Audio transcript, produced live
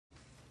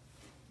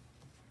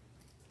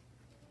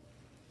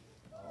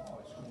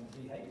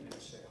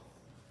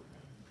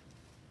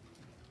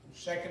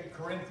2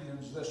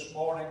 Corinthians this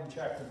morning,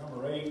 chapter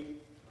number 8.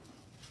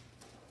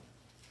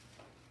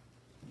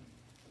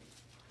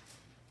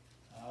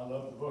 I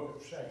love the book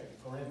of 2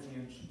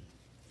 Corinthians.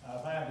 I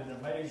find it an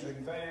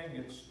amazing thing.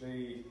 It's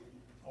the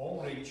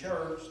only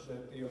church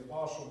that the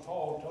Apostle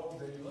Paul told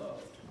that he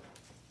loved.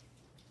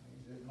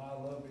 He said, "My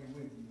love be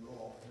with you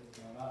all."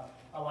 And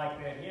I like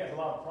that. He had a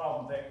lot of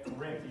problems with that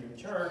Corinthian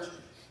church.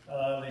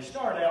 They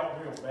start out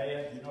real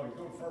bad. You know, you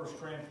go to 1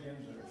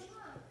 Corinthians, there's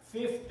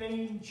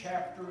 15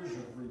 chapters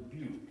of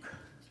rebuke.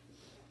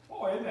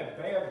 Boy, isn't that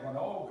bad when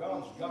all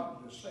God's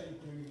got to say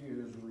to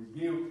you is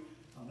rebuke?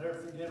 I'll never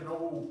forget an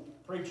old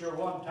preacher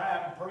one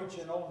time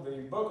preaching on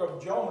the book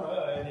of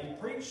Jonah, and he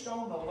preached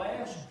on the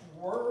last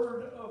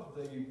word of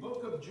the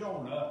book of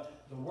Jonah.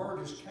 The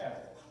word is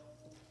cattle.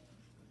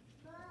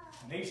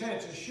 And he said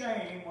it's a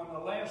shame when the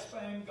last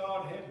thing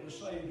God had to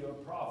say to a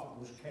prophet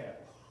was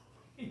cattle.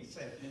 He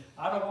said,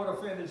 I don't want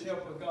to finish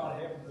up with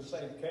God having to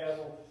say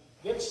cattle.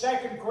 Get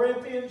 2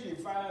 Corinthians, you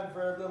find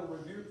very little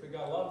rebuke. They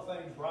got a lot of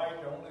things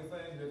right. The only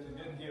thing that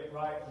they didn't get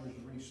right was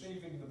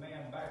receiving the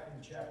man back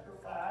in chapter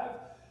 5.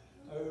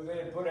 Who they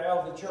had put out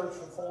of the church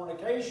for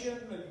fornication.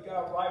 He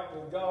got right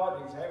with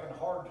God. He's having a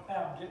hard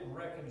time getting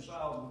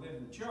reconciled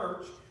within the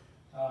church.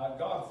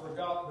 God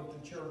forgot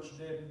what the church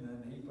didn't,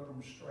 and he put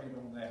them straight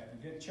on that.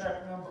 You get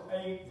chapter number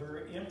 8,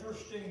 very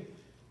interesting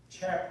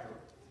chapter.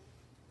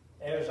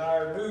 As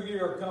our new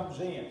year comes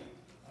in,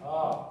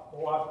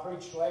 I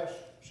preached last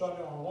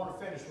Sunday on I want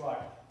to finish right.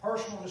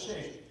 Personal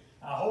decision.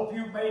 I hope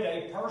you've made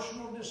a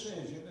personal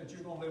decision that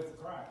you're going to live for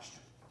Christ.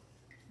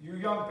 You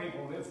young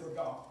people, live for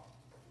God.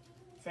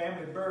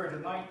 Family buried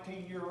a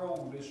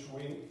 19-year-old this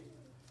week.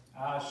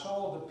 I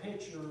saw the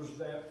pictures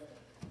that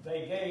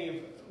they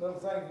gave, little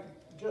thing,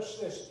 just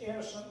this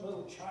innocent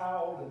little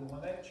child, and when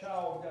that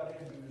child got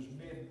into his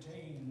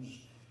mid-teens,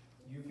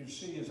 you could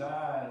see his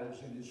eyes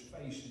and his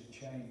face had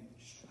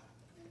changed.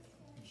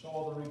 You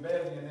saw the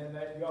rebellion in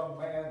that young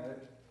man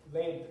that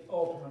led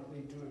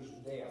ultimately to his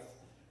death.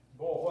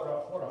 Boy,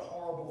 what a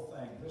horrible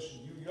thing.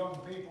 Listen, you young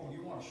people,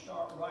 you want to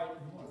start right,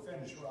 you want to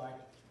finish right.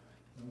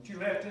 Don't you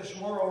let this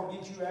world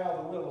get you out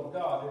of the will of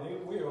God, and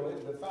it will.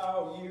 It'll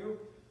defile you.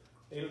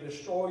 It'll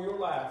destroy your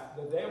life.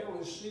 The devil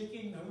is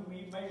seeking whom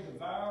he may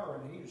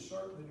devour, and he is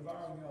certainly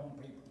devouring young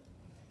people.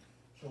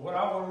 So what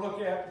I want to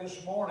look at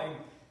this morning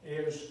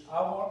is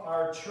I want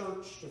our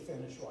church to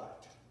finish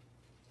right.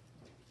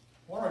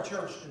 I want our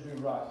church to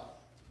do right.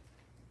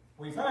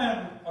 We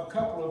find a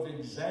couple of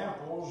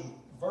examples,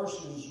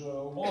 verses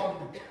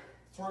 1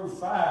 through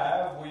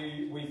 5,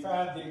 we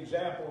find the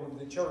example of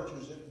the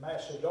churches at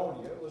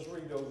Macedonia. Let's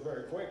read those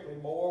very quickly.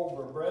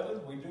 Moreover,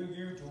 brethren, we do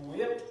you to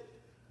wit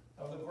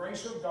of the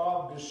grace of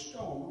God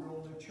bestowed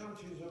on the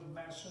churches of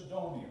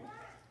Macedonia.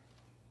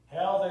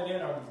 How that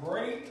in a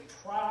great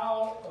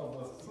trial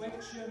of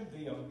affliction,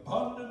 the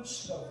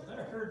abundance of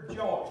their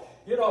joy.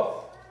 You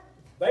know,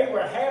 they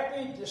were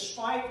happy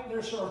despite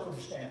their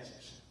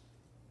circumstances.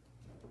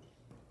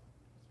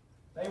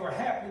 They were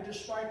happy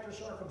despite their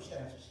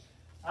circumstances.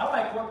 I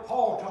like what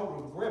Paul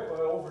told Agrippa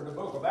over in the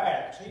book of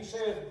Acts. He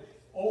said,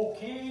 O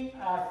king,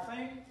 I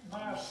think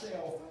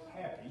myself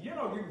happy. You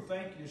know, you can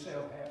think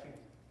yourself happy.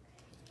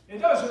 It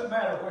doesn't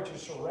matter what your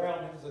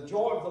surroundings. The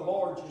joy of the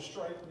Lord is your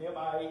strength,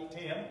 Nehemiah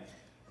 8:10.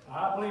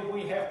 I believe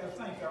we have to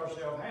think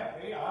ourselves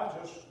happy.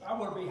 I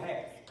want to be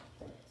happy.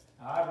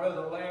 I'd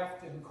rather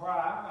laugh than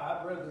cry.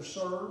 I'd rather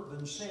serve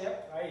than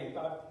sit. Hey,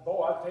 I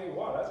tell you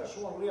what, I just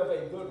want to live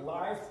a good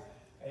life,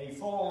 a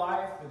full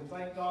life, and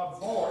thank God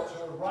for it.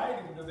 So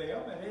writing to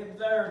them, and in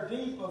their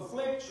deep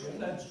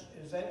affliction,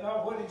 is that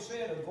not what he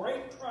said? A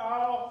great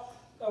trial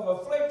of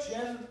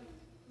affliction,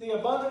 the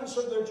abundance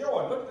of their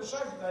joy. Look at the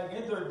second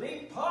thing. In their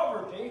deep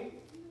poverty,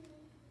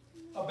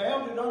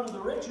 abounded under the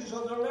riches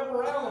of their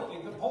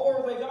liberality. The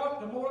poorer they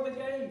got, the more they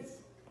gave.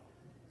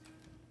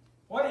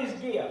 What is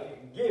give?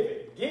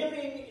 Giving.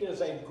 Giving is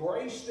a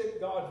grace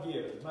that God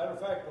gives. As a matter of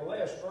fact, the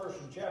last verse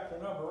in chapter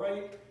number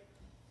 8,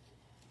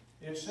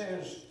 it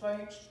says,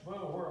 thanks,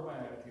 well, where am I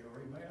at here,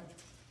 amen?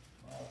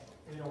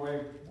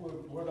 Anyway,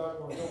 we're not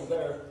going to go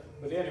there.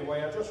 But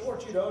anyway, I just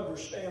want you to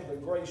understand the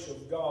grace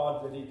of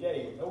God that he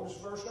gave. Notice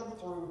verse number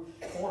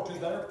 3, for to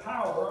their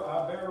power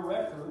I bear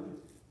record,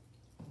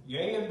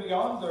 yea, and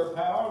beyond their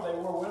power they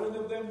were willing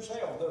of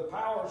themselves. Their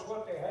power is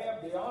what they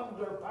have. Beyond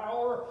their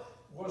power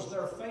was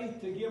their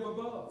faith to give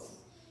above.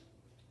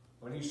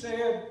 When he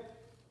said,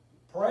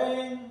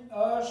 praying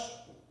us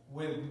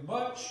with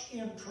much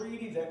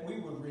entreaty that we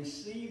would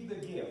receive the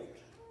gift.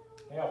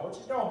 Now, what's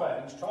he talking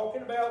about? He's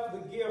talking about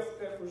the gift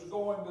that was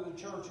going to the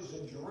churches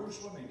in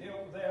Jerusalem. He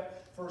dealt with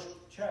that, 1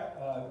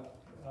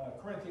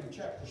 Corinthians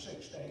chapter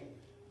 16.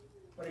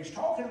 But he's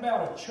talking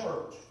about a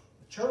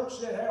church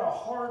that had a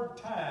hard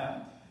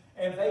time,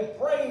 and they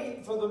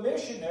prayed for the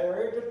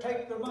missionary to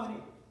take the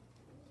money.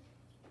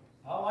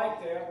 I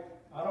like that.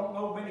 I don't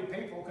know many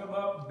people come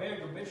up and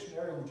beg a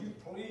missionary, would you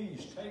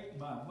please take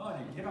my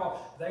money? You know,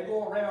 they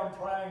go around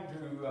trying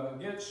to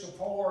get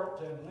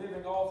support and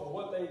living off of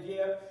what they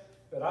get.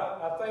 But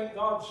I thank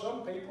God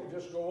some people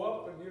just go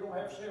up and you don't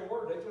have to say a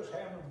word. They just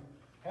hand them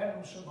hand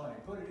them some money,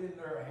 put it in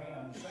their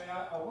hand, say,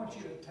 I want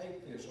you to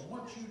take this, I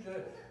want you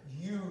to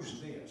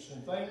use this,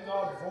 and thank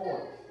God for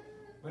it.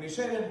 But he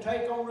said, and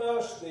take on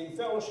us the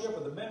fellowship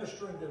of the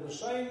ministering to the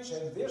saints,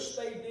 and this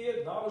they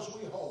did, not as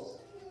we hoped.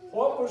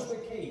 What was the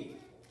key?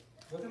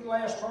 Look at the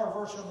last part of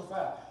verse number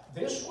 5.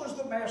 This was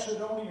the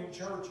Macedonian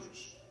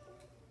churches.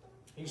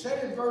 He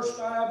said in verse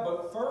 5,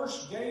 but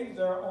first gave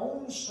their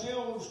own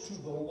selves to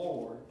the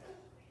Lord.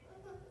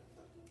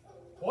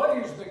 What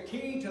is the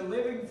key to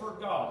living for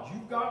God?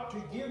 You've got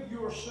to give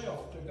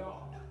yourself to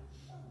God.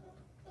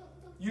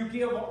 You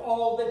give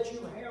all that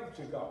you have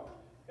to God.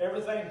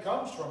 Everything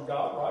comes from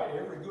God, right?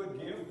 Every good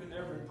gift and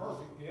every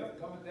perfect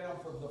gift coming down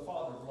from the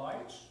Father of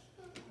lights.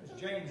 It's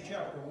James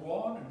chapter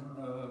 1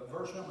 and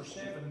verse number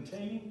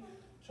 17.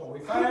 So we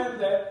find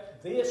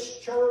that this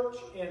church,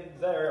 in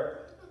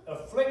their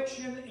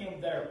affliction,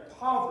 in their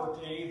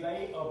poverty,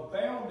 they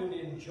abounded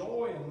in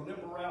joy and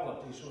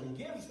liberality. So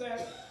he gives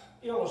that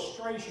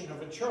illustration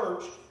of a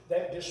church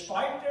that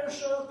despite their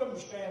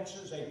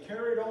circumstances, they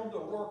carried on the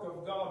work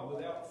of God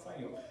without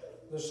fail.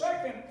 The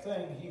second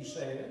thing he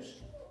said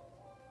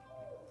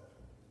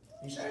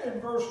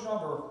in verse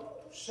number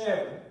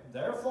 7,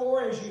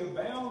 therefore as you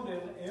abound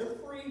in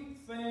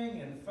everything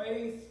in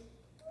faith,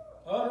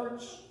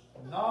 utterance,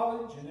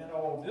 knowledge, and in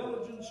all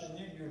diligence, and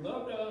in your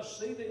love to us,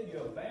 see that you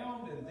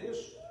abound in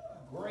this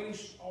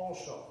grace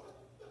also.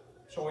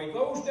 So he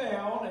goes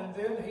down and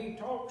then he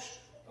talks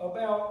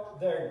about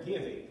their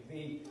giving,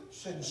 the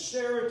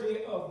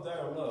sincerity of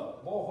their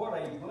love. Boy,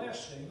 what a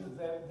blessing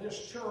that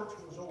this church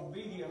was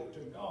obedient to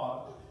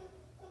God.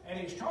 And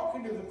he's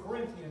talking to the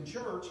Corinthian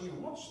church. He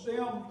wants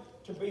them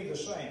to be the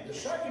same. The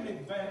second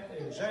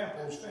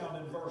example is found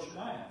in verse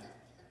 9.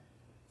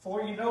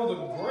 For you know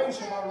the grace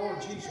of our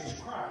Lord Jesus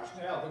Christ.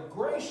 Now, the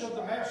grace of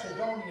the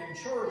Macedonian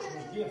church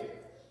was giving.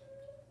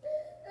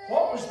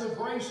 What was the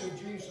grace of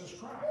Jesus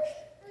Christ?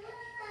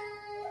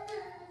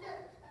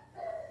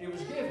 It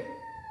was giving.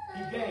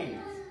 He gave.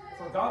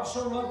 For God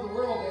so loved the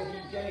world that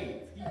he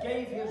gave. He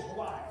gave his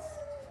life.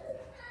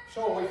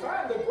 So we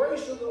find the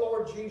grace of the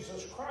Lord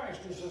Jesus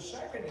Christ is a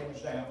second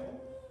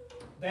example,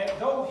 that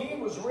though he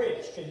was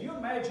rich, can you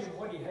imagine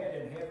what he had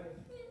in heaven?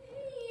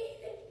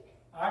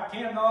 I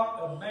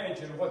cannot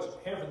imagine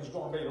what heaven's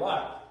going to be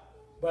like.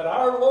 But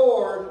our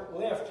Lord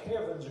left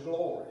heaven's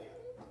glory.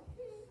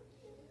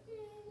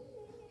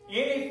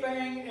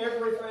 Anything,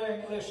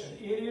 everything, listen,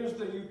 it is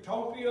the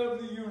utopia of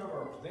the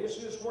universe. This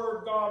is where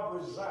God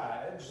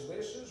resides.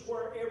 This is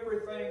where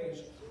everything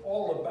is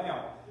all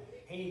about.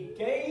 He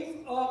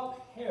gave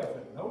up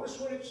heaven. Notice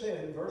what it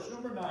said in verse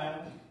number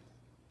 9.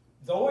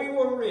 Though he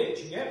were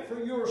rich, yet for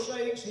your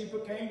sakes he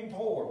became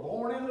poor,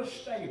 born in a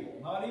stable,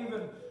 not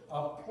even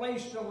a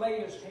place to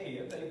lay his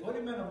head. They put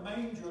him in a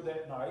manger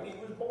that night. He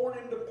was born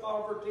into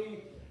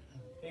poverty.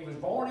 He was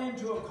born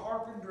into a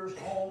carpenter's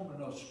home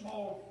in a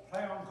small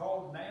town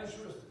called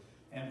Nazareth.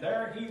 And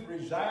there he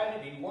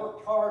resided. He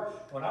worked hard.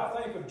 When I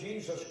think of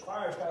Jesus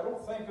Christ, I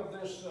don't think of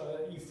this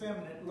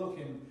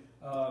effeminate-looking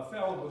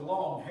fellow with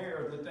long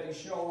hair that they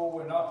show.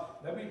 And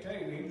let me tell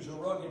you, he was a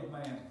rugged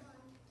man.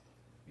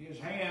 His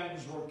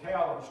hands were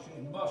calloused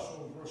and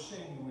muscles were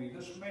sinewy.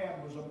 This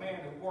man was a man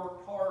who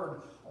worked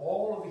hard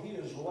all of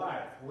his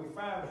life. We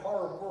find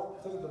hard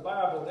work through the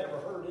Bible never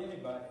hurt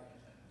anybody.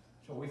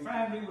 So we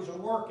find he was a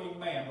working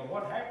man. But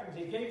what happens,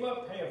 he gave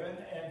up heaven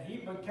and he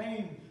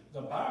became,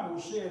 the Bible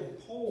said,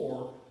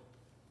 poor,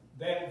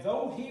 that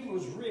though he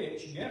was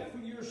rich, yet for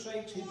your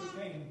sakes he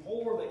became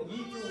poor, that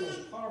ye through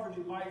his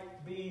poverty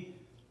might be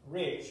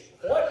rich.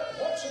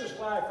 What's his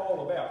life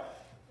all about?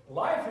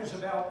 Life is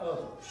about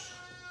others.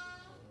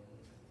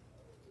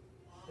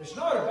 It's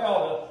not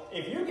about,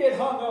 if you get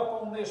hung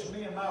up on this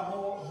me and my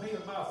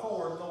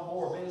four and no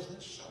more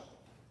business,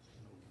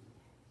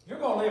 you're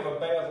going to live a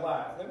bad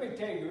life. Let me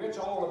tell you, it's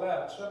all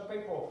about, some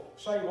people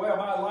say, well,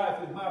 my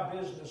life is my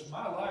business.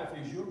 My life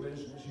is your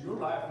business. Your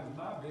life is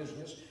my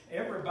business.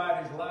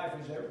 Everybody's life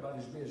is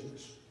everybody's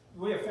business.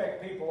 We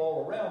affect people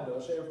all around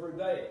us every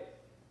day.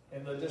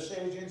 And the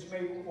decisions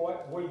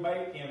what we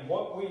make and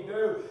what we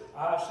do.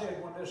 I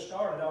said when this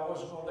started, I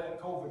wasn't going to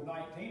let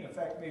COVID-19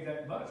 affect me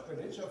that much, but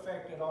it's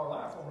affected our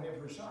life on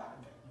every side.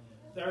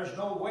 There's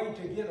no way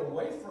to get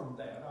away from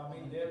that. I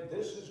mean,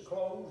 this is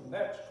closed and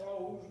that's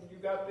closed, and you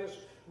got this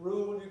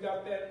rule, and you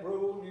got that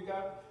rule, and you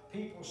got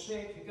people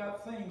sick, you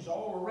got things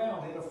all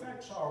around. It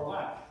affects our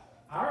life.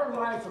 Our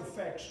life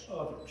affects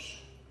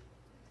others.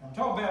 I'm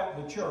talking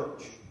about the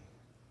church.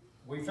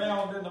 We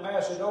found in the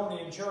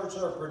Macedonian church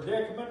their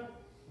predicament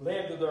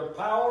led to their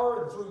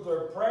power, and through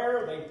their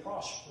prayer they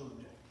prospered.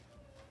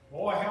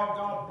 Boy, how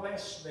God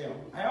blessed them.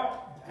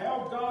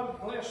 How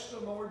God blessed the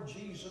Lord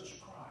Jesus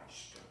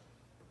Christ.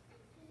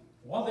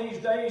 One of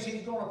these days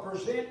he's going to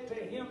present to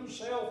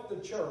himself the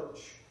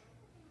church,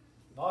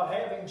 not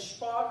having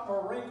spot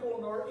nor wrinkle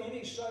nor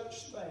any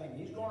such thing.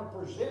 He's going to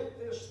present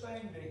this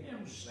thing to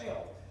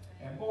himself.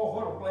 And boy,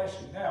 what a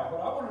blessing. Now,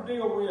 what I want to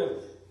deal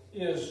with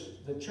is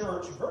the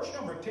church. Verse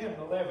number 10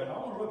 and 11, I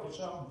want to look at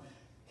something.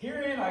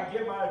 Herein I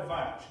give my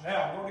advice.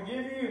 Now, I'm going to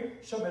give you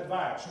some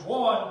advice.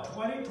 One,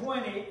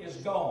 2020 is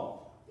gone.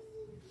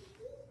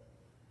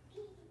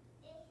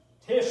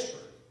 history.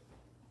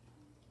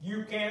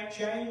 You can't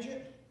change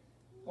it.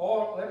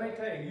 Or let me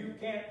tell you, you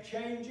can't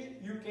change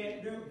it. You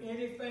can't do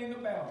anything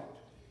about it.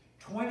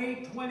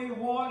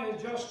 2021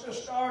 has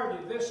just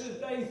started. This is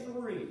day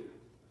 3.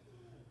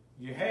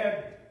 You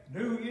had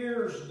New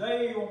Year's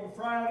Day on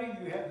Friday.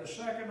 You had the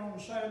 2nd on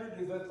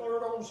Saturday, the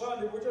 3rd on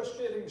Sunday. We're just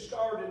getting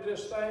started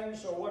this thing.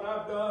 So what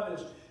I've done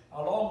is,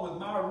 along with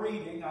my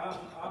reading,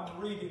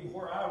 I'm reading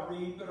where I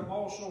read, but I'm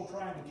also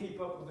trying to keep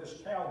up with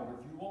this calendar.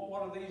 If you want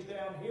one of these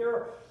down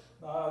here,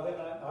 then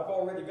I've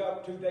already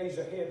got 2 days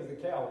ahead of the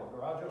calendar.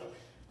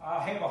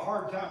 I have a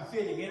hard time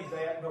fitting in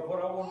that, but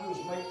what I want to do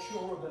is make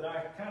sure that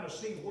I kind of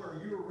see where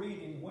you're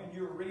reading, when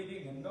you're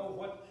reading, and know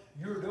what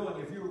you're doing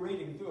if you're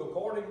reading through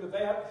according to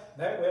that.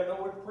 That way I know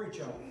what to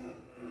preach on.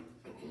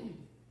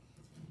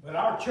 But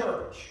our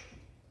church,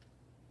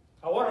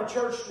 I want a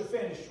church to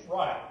finish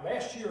right.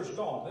 Last year's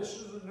gone. This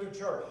is a new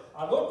church.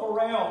 I look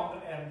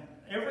around and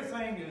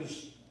everything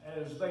is,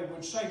 as they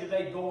would say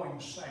today, going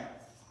south.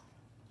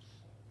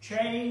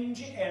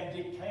 Change and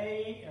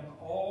decay and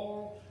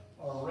all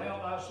around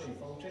I see,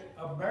 folks.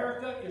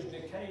 America is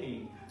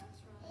decaying.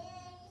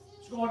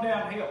 It's going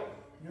downhill.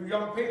 You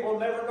young people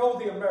never know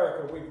the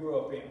America we grew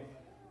up in.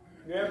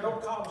 You have no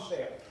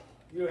concept.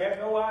 You have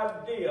no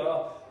idea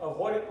of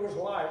what it was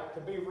like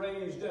to be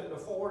raised in the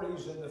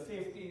 40s and the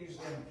 50s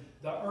and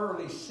the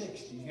early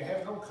 60s. You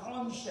have no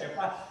concept.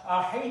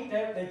 I hate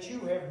that you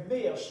have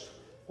missed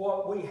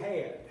what we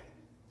had.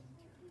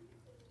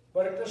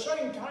 But at the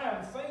same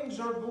time, things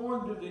are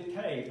going to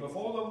decay. The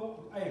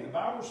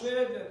Bible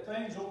said that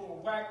things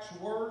will wax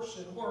worse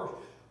and worse.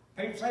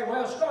 People say,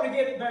 well, it's going to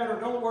get better.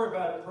 Don't worry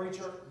about it,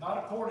 preacher. Not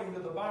according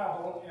to the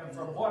Bible. And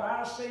from what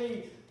I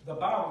see, the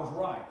Bible's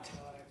right.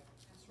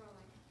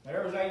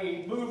 There's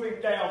a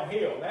moving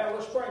downhill. Now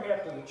let's bring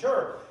that to the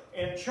church.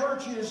 And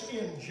churches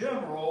in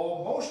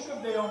general, most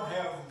of them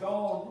have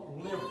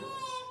gone liberal.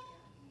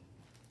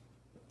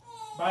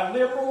 By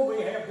liberal,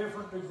 we have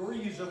different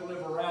degrees of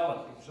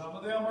liberality. Some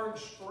of them are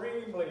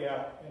extremely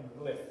out in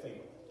the left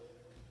field.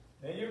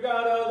 Then you've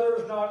got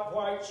others, not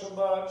quite so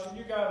much, and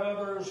you got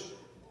others,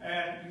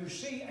 and you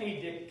see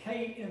a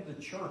decay in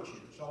the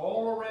churches.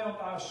 All around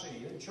I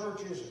see, in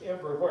churches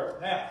everywhere.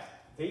 Now,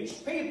 these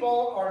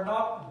people are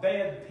not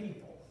bad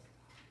people.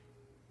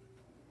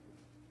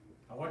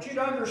 I want you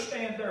to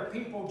understand they're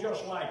people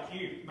just like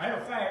you. Matter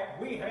of fact,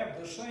 we have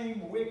the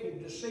same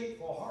wicked,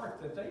 deceitful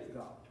heart that they've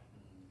got.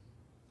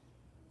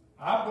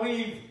 I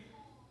believe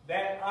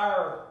that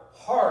our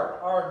heart,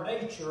 our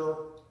nature,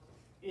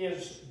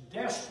 is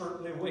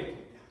desperately wicked.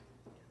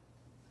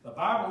 The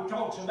Bible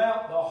talks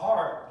about the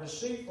heart,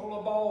 deceitful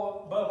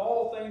above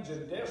all things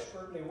and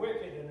desperately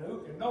wicked, and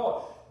who can know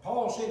it?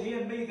 Paul said,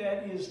 in me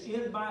that is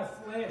in my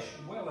flesh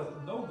dwelleth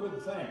no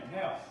good thing.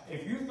 Now,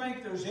 if you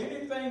think there's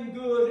anything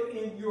good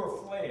in your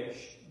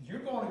flesh, you're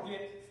going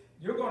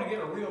to get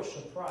a real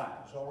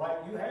surprise, all right?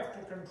 You have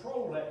to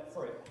control that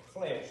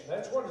flesh.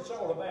 That's what it's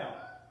all about.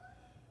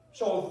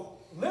 So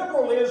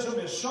liberalism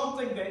is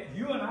something that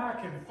you and I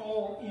can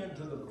fall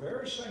into the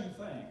very same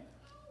thing.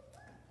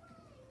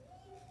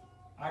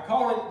 I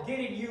call it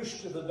getting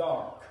used to the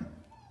dark.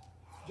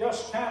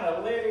 Just kind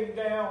of letting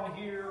down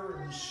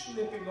here and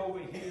slipping over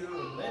here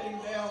and letting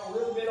down a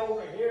little bit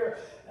over here.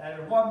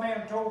 And one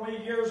man told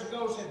me years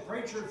ago, said,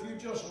 preacher, if you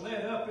just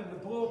let up in the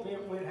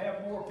pulpit, we'd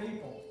have more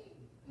people.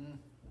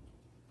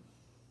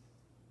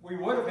 We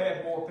would have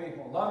had more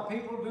people. A lot of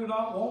people do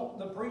not want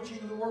the preaching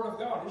of the Word of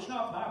God. It's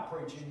not my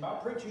preaching. My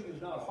preaching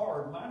is not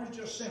hard. Mine is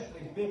just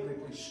simply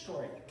biblically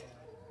straight.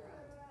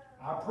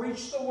 I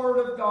preach the Word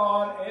of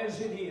God as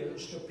it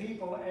is to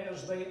people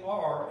as they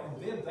are,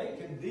 and then they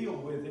can deal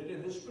with it,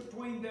 and it's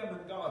between them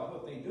and God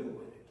what they do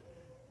with it.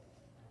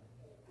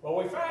 Well,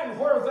 we find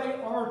where they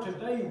are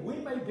today, we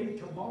may be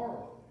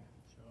tomorrow.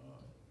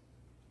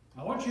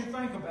 I want you to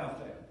think about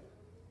that.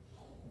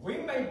 We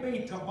may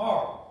be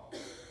tomorrow.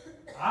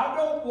 I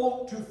don't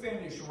want to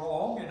finish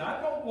wrong, and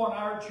I don't want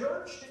our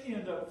church to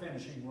end up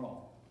finishing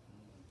wrong.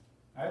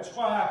 That's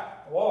why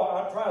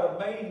I try to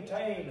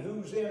maintain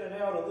who's in and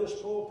out of this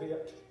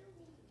pulpit.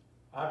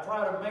 I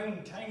try to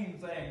maintain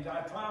things.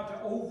 I try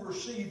to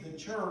oversee the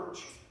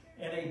church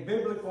in a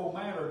biblical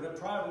manner, to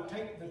try to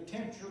take the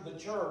temperature of the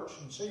church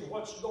and see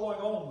what's going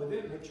on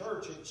within the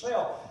church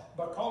itself,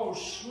 because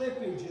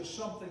slippage is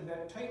something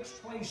that takes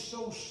place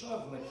so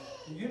subtly.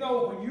 You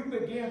know, when you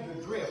begin to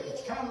drift,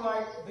 it's kind of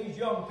like these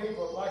young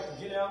people that like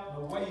to get out in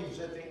the waves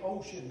at the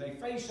ocean. They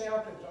face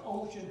out at the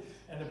ocean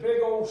and the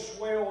big old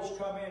swells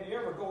come in. You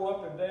ever go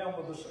up and down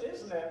with us?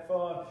 Isn't that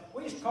fun?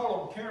 We used to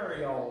call them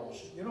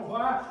carry-alls. You know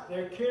why?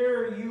 They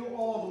carry you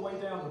all the way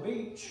down the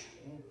beach.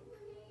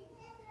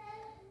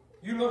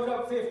 You look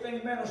up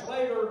 15 minutes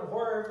later, and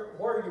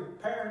where your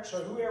parents or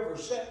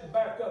whoever's sitting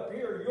back up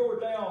here, you're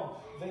down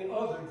the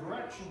other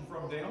direction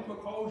from them,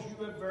 because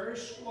you have very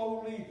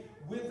slowly,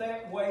 with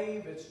that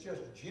wave, it's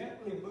just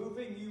gently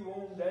moving you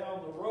on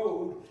down the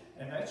road,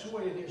 and that's the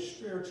way it is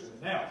spiritually.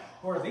 Now,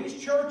 where these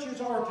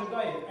churches are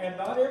today, and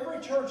not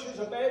every church is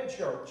a bad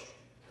church,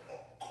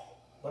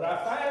 but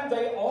I find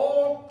they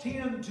all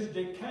tend to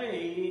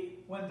decay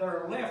when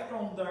they're left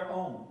on their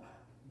own.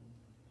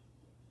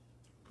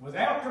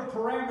 without the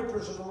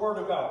parameters of the Word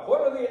of God.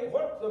 What are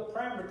the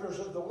parameters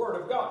of the Word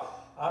of God?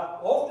 I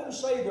often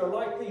say they're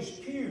like these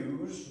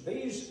pews.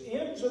 These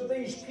ends of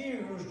these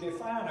pews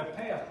define a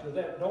path to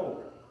that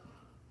door.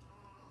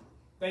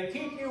 They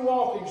keep you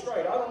walking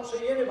straight. I don't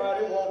see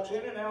anybody walks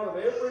in and out of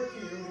every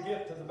pew to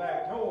get to the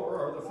back door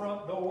or the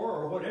front door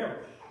or whatever.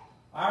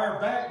 Our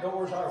back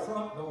door is our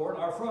front door,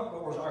 and our front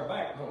door is our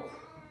back door.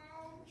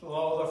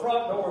 So the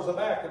front door is the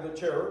back of the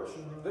church,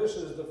 and this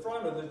is the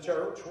front of the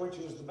church, which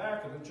is the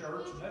back of the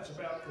church, and that's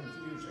about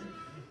confusing.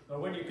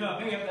 But when you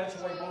come in, that's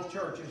the way most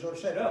churches are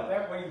set up.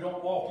 That way you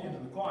don't walk into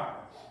the choir.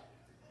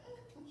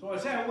 So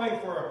it's that way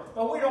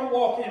but we don't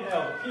walk in and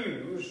out of the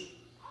pews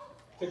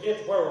to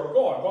get to where we're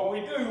going. What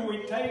we do,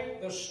 we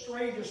take the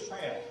straightest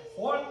path.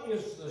 What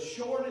is the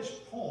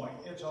shortest point?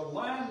 It's a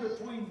line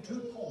between 2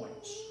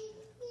 points.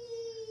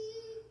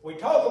 We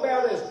talk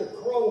about it as the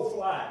crow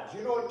flies.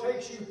 You know, it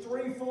takes you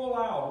 3 full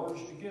hours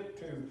to get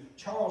to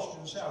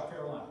Charleston, South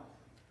Carolina.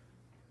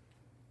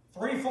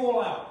 3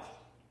 full hours.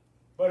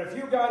 But if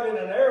you got in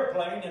an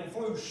airplane and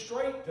flew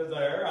straight to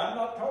there, I'm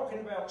not talking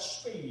about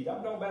speed.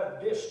 I'm talking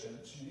about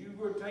distance. You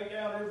would take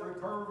out every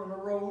curve in the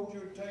road.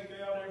 You would take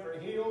out every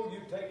hill. You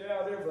take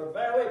out every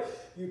valley.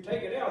 You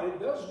take it out. It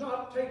does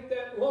not take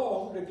that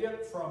long to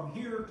get from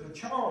here to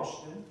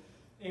Charleston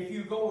if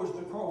you go as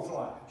the crow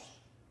flies.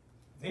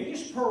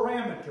 These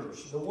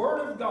parameters, the Word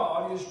of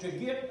God, is to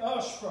get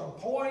us from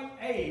point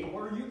A,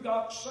 where you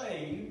got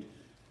saved,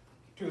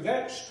 to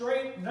that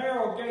straight,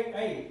 narrow gate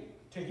A,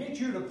 to get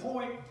you to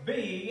point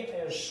B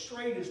as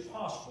straight as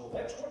possible.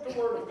 That's what the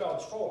Word of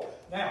God's for.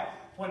 Now,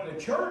 when the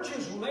church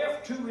is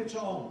left to its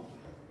own,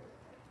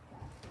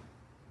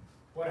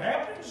 what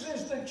happens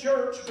is the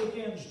church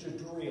begins to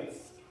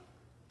drift.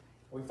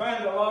 We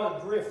find a lot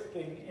of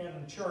drifting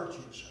in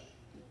churches.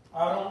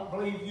 I don't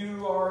believe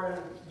you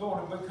are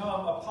going to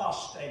become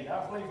apostate.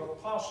 I believe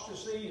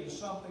apostasy is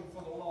something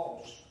for the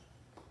lost.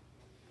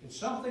 It's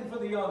something for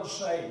the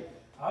unsaved.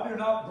 I do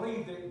not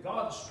believe that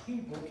God's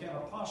people can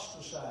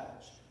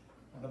apostatize.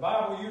 When the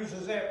Bible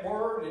uses that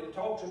word, it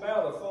talks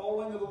about a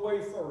falling of the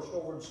way first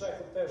over in 2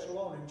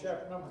 Thessalonians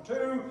chapter number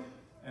 2.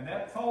 And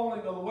that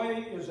falling of the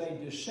way is a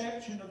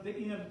deception of the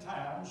end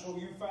time. So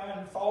you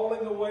find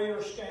falling away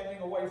or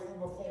standing away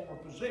from a former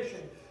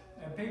position,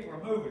 and people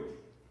are moving.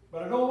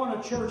 But I don't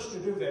want a church to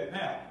do that.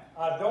 Now,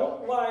 I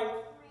don't like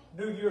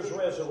New Year's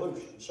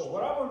resolutions. So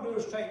what I'm going to do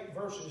is take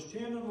verses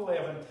 10 and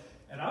 11,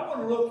 and I'm going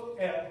to look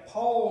at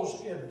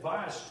Paul's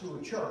advice to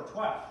a church.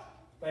 Why?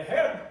 They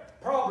had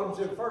problems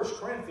in 1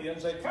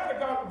 Corinthians. They kind of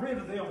got rid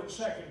of them in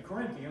 2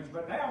 Corinthians,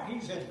 but now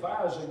he's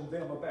advising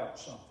them about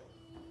something.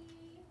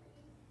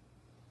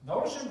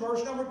 Notice in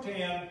verse number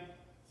 10,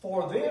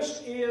 for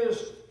this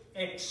is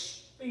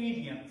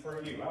expedient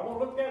for you. I want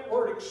to look at that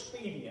word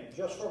expedient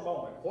just for a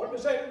moment. What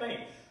does that mean?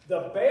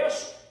 The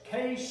best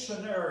case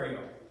scenario.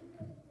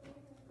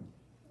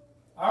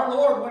 Our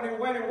Lord, when He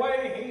went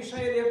away, He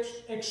said, it's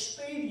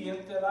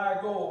expedient that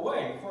I go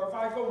away. For if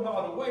I go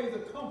not away, the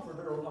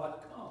Comforter will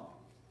not come.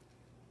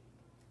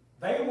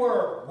 They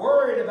were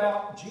worried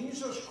about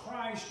Jesus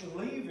Christ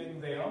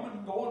leaving them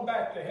and going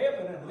back to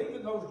heaven and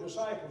leaving those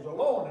disciples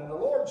alone. And the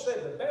Lord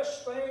said, the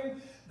best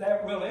thing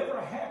that will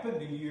ever happen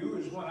to you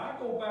is when I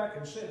go back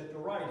and sit at the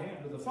right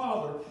hand of the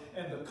Father,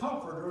 and the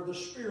Comforter, the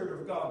Spirit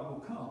of God,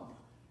 will come.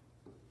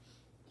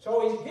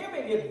 So He's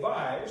giving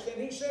advice,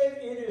 and He said,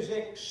 it is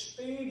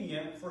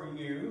expedient for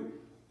you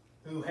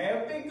who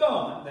have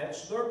begun,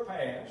 that's their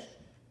past,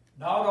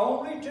 not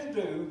only to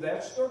do,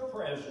 that's their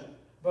present,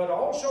 but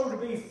also to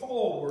be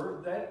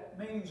forward, that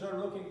means they're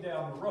looking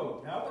down the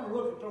road. Now, I want to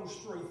look at those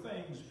 3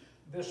 things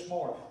this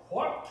morning.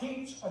 What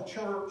keeps a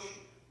church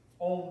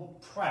on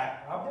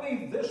track? I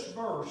believe this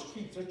verse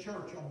keeps a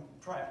church on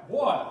track.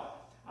 1,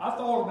 I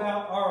thought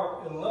about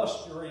our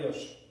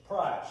illustrious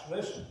prize.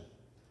 Listen,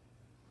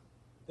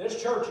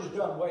 this church has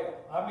done well.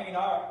 I mean,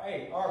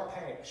 our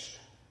past,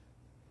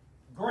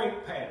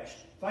 great past.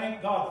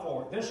 Thank God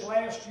for it. This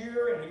last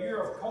year, in the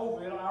year of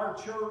COVID, our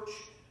church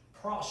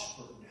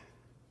prospered.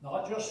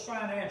 Not just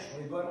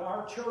financially, but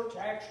our church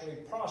actually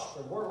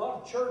prospered. Where a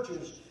lot of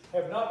churches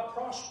have not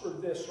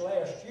prospered this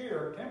last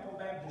year, Temple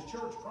Baptist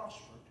Church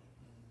prospered.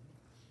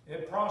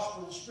 It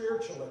prospered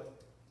spiritually.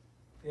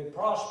 It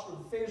prospered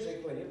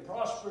physically. It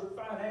prospered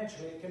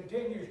financially. It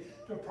continues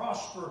to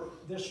prosper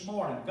this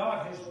morning.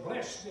 God has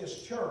blessed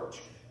this church.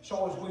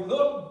 So as we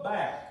look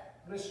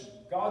back, listen,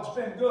 God's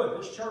been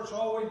good. This church has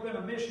always been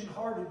a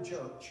mission-hearted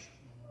church.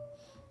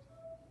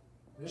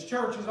 This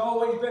church has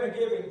always been a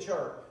giving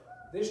church.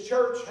 This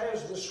church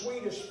has the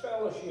sweetest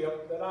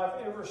fellowship that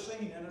I've ever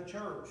seen in a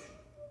church.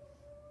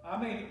 I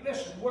mean,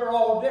 listen, we're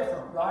all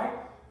different, right?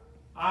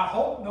 I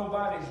hope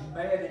nobody's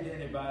mad at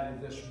anybody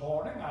this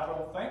morning. I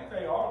don't think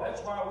they are.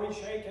 That's why we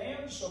shake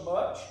hands so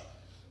much.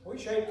 We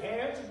shake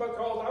hands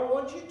because I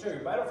want you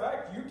to. Matter of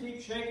fact, you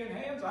keep shaking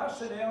hands, I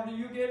sit down till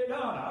you get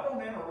done. I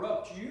don't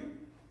interrupt you.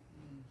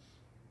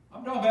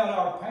 I'm talking about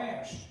our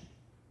past.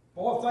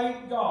 Boy,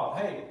 thank God.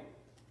 Hey,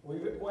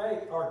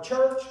 Our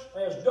church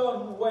has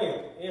done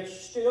well.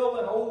 It's still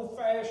an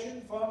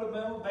old-fashioned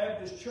fundamental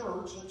Baptist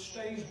church that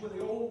stays with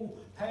the old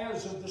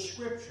paths of the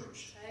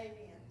Scriptures. Amen.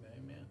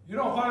 Amen. You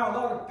know why a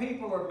lot of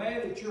people are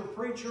mad at your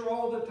preacher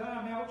all the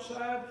time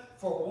outside?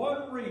 For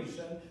one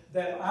reason,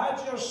 that I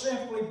just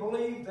simply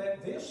believe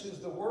that this is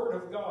the Word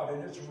of God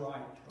and it's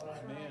right.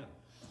 Amen.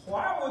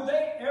 Why would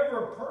they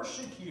ever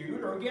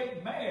persecute or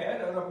get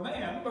mad at a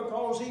man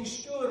because he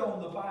stood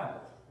on the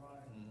Bible?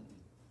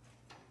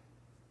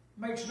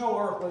 Makes no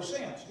earthly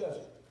sense, does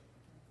it?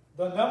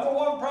 The number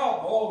one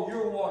problem, oh,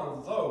 you're one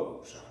of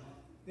those.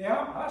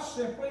 Yeah, I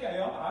simply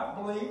am. I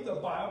believe the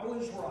Bible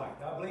is right.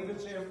 I believe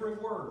it's every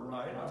word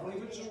right. I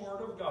believe it's the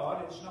Word of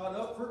God. It's not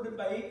up for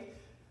debate.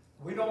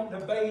 We don't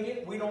debate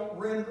it. We don't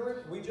render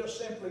it. We just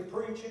simply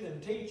preach it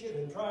and teach it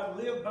and try to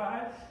live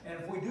by it.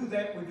 And if we do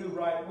that, we do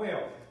right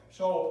well.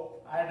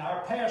 So, in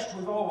our past,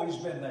 we've always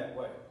been that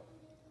way,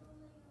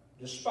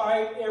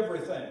 despite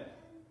everything.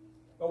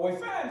 But we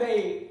find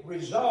a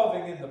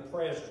resolving in the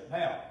present.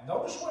 Now,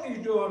 notice what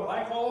he's doing,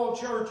 like all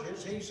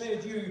churches. He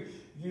said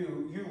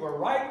you were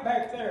right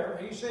back there.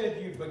 He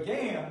said you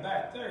began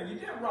back there. You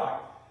did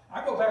right.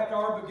 I go back to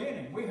our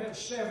beginning. We had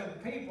 7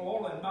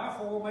 people, and my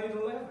 4 made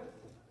 11.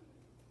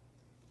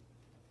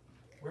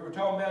 We were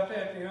talking about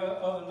that the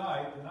other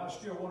night, and I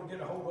still want to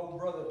get a hold of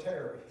Brother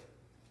Terry.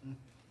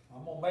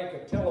 I'm going to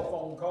make a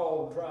telephone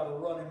call and try to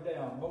run him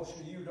down. Most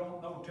of you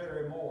don't know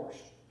Terry Morris.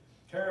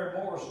 Terry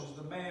Morris is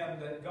the man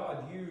that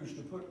God used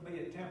to put me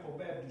at Temple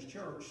Baptist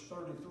Church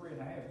 33 and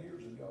a half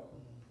years ago.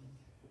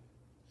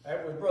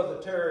 That was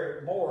Brother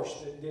Terry Morris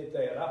that did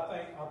that.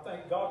 I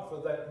thank God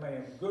for that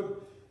man.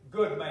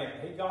 Good man.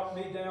 He got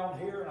me down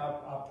here, and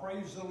I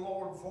praise the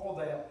Lord for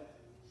that.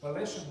 But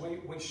listen,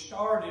 we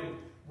started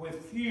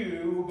with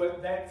few,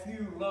 but that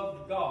few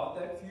loved God.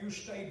 That few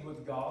stayed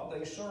with God.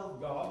 They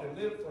served God.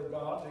 They lived for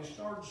God. They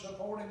started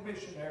supporting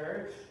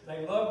missionaries.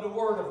 They loved the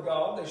Word of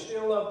God. They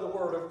still love the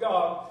Word of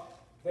God.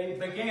 They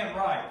began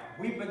right.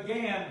 We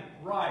began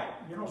right.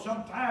 You know,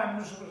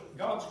 sometimes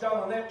God's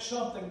got to let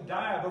something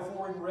die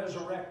before He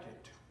resurrects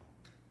it.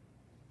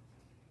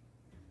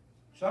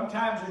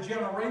 Sometimes a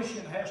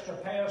generation has to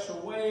pass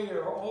away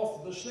or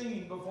off the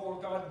scene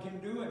before God can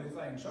do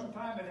anything.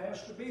 Sometimes it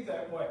has to be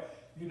that way.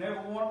 You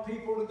never want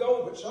people to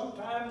go, but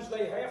sometimes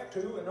they have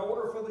to in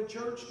order for the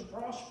church to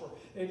prosper.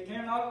 It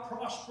cannot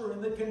prosper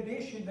in the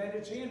condition that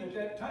it's in at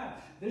that time.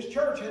 This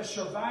church has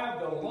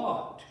survived a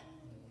lot.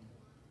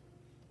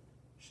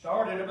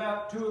 Started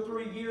about 2 or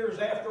 3 years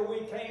after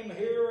we came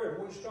here,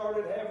 and we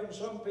started having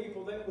some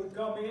people that would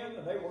come in,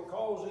 and they were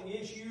causing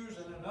issues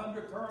and an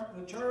undercurrent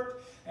in the church,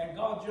 and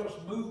God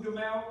just moved them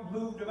out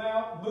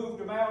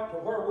to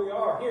where we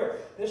are here.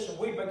 Listen,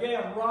 we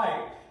began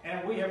right,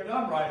 and we have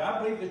done right.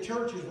 I believe the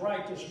church is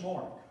right this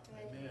morning.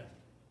 Amen.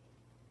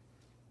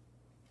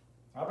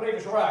 I believe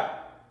it's right.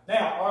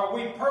 Now, are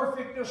we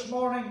perfect this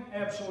morning?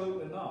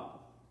 Absolutely not.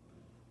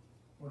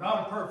 We're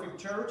not a perfect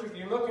church. If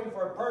you're looking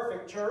for a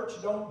perfect church,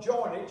 don't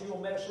join it. You'll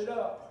mess it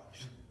up.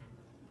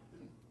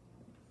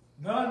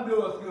 None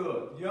doeth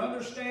good. You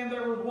understand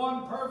there was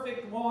one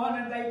perfect one,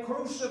 and they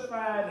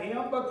crucified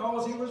him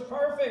because he was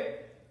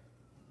perfect.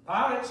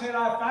 Pilate said,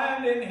 I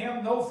find in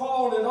him no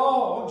fault at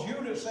all.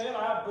 Judas said,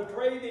 I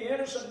betrayed the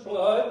innocent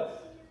blood.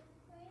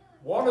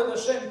 One of the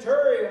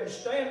centurions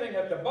standing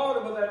at the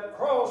bottom of that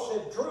cross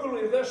said,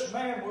 truly this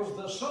man was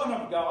the Son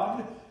of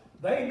God.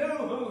 They knew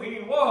who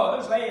he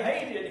was. They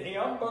hated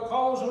him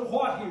because of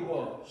what he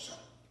was.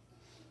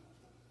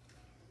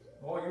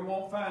 Boy, you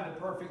won't find a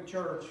perfect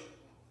church.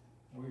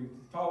 We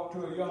talked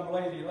to a young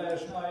lady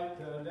last night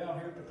down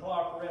here at the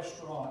Clock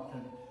Restaurant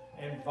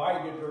and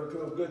invited her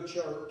to a good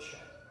church.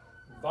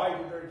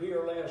 Invited her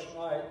here last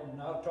night, and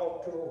I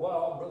talked to her a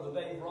while. Brother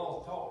Dave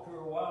Roth talked to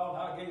her a while, and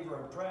I gave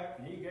her a tract,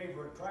 and he gave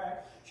her a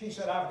tract. She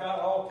said, I've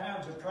got all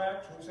kinds of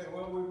tracts. We said,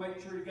 well, we'll make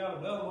sure you got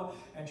another one.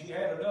 And she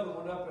had another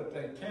one up at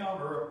the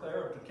counter up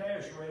there at the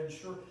cash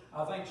register.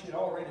 I think she'd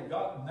already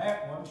gotten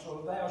that one,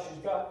 so now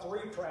she's got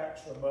 3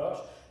 tracts from us,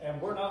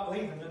 and we're not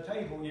leaving the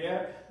table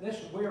yet.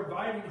 Listen, we're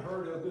inviting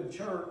her to a good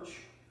church.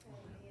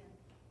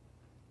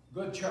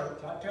 Good church.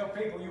 I tell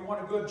people, you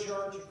want a good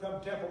church, you come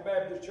to Temple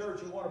Baptist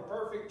Church. You want a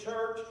perfect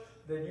church,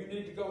 then you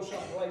need to go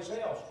someplace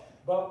else.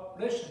 But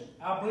listen,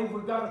 I believe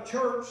we've got a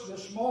church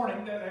this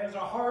morning that has a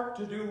heart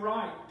to do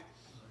right.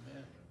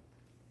 Amen.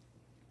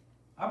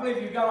 I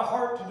believe you've got a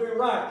heart to do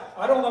right.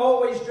 I don't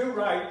always do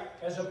right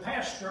as a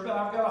pastor, but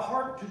I've got a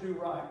heart to do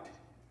right.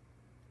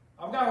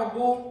 I've got a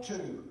want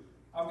to.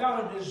 I've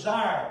got a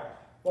desire.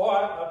 Boy,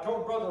 I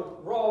told Brother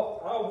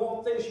Roth, I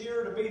want this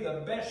year to be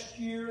the best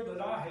year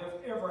that I have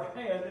ever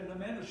had in the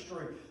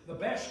ministry. The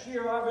best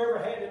year I've ever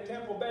had at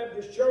Temple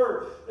Baptist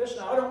Church.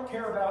 Listen, I don't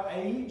care about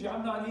age.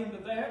 I'm not into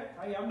that.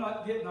 Hey, I'm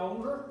not getting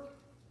older.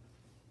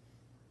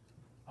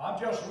 I'm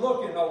just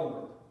looking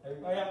older.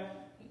 Amen.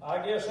 I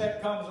guess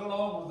that comes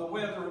along with the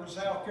weather in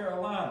South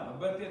Carolina.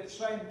 But at the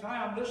same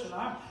time, listen,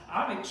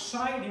 I'm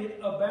excited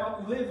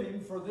about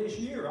living for this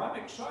year. I'm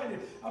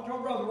excited. I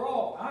told Brother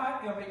Roth,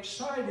 I am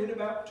excited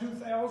about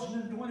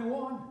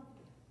 2021.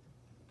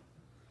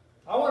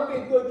 I want to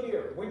be a good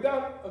year. We've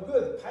got a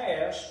good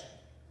past,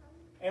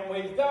 and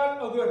we've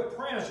got a good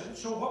present.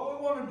 So what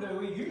we want to do,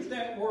 he used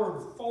that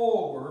word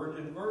forward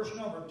in verse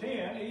number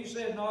 10. He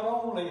said not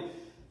only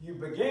you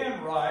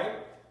began right,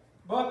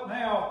 but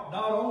now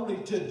not only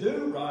to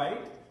do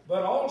right,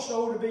 but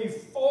also to be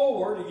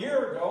forward. A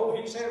year ago,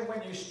 he said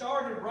when you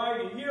started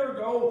right a year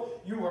ago,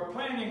 you were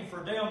planning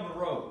for down the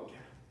road.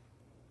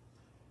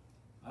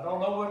 I don't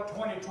know what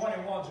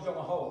 2021 is going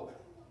to hold.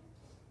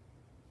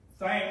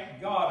 Thank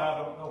God I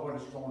don't know what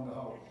it's going to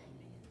hold.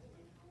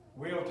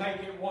 We'll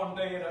take it one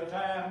day at a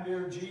time,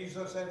 dear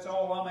Jesus. That's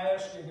all I'm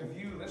asking of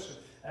you. Listen,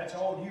 that's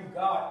all you've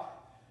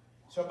got.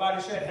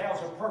 Somebody said,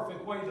 how's a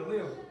perfect way to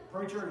live?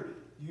 Preacher,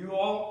 you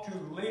ought to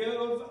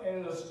live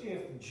as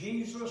if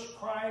Jesus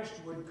Christ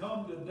would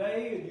come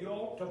today, and you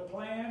ought to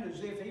plan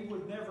as if he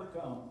would never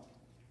come.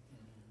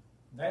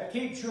 That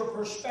keeps your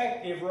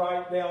perspective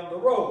right down the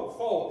road,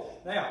 forward.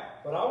 Now,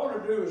 what I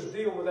want to do is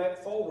deal with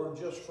that forward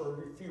just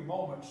for a few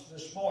moments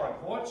this morning.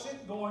 What's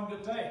it going to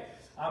take?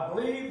 I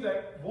believe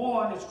that,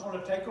 one, it's going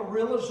to take a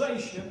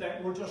realization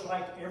that we're just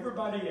like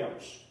everybody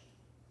else.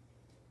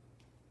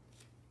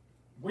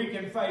 We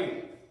can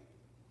fail.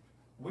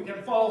 We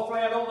can fall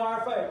flat on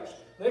our face.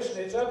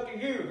 Listen, it's up to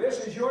you. This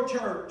is your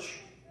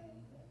church.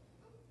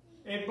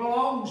 It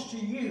belongs to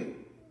you.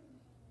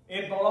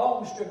 It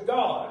belongs to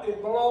God.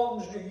 It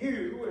belongs to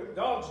you. And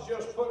God's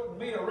just putting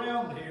me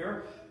around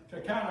here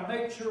to kind of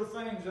make sure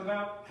things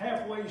about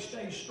halfway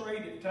stay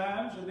straight at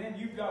times, and then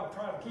you've got to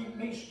try to keep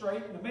me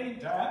straight in the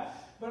meantime.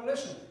 But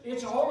listen,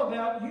 it's all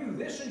about you.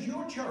 This is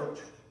your church.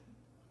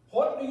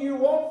 What do you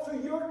want for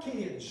your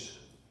kids?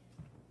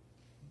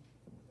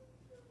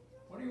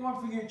 What do you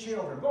want for your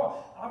children? Boy,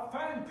 I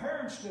find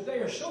parents today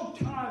are so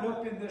tied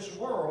up in this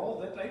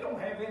world that they don't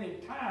have any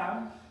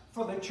time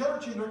for the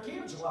church in their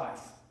kids'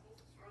 life.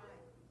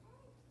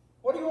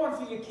 What do you want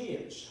for your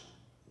kids?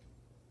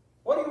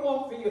 What do you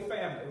want for your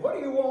family? What do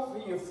you want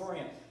for your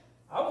friends?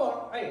 I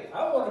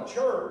want a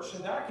church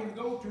that I can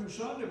go to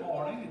Sunday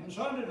morning and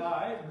Sunday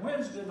night, and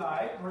Wednesday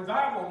night, and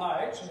revival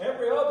nights, and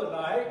every other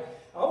night.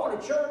 I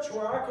want a church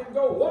where I can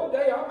go. One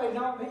day I may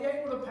not be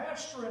able to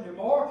pastor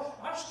anymore.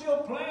 I still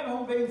plan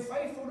on being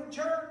faithful to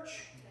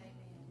church.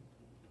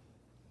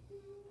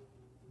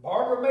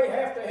 Barbara may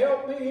have to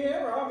help me in,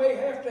 or I may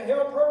have to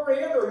help her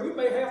in, or you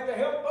may have to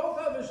help both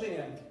of us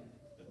in.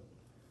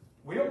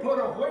 We'll put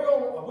a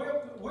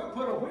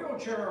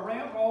wheelchair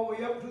around all the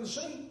way up to the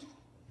seat.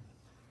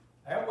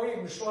 That way you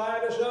can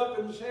slide us up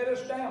and set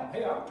us down.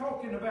 Hey, I'm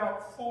talking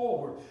about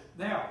forward.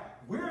 Now,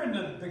 we're in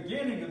the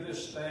beginning of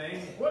this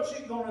thing. What's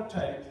it going to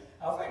take?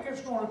 I think it's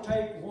going to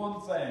take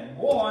one thing.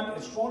 One,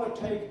 it's going to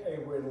take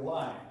a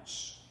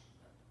reliance.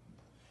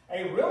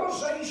 A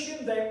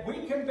realization that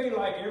we can be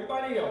like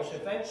everybody else.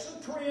 If that's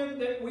the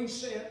trend that we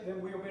set, then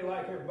we'll be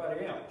like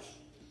everybody else.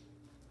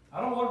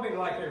 I don't want to be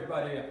like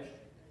everybody else.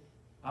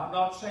 I'm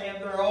not saying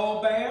they're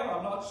all bad.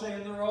 I'm not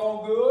saying they're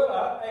all good.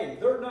 Hey,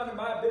 they're none of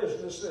my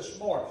business this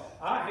morning.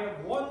 I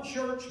have one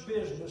church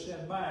business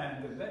in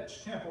mind, and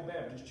that's Temple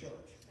Baptist Church.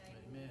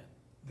 Amen.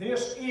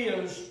 This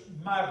is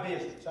my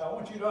business. I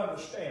want you to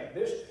understand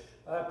this.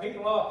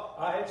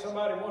 I had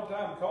somebody one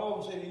time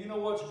call and say, you know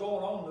what's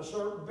going on in a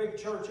certain big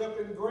church up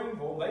in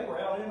Greenville? They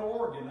were out in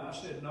Oregon. I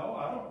said, no,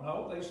 I don't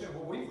know. They said,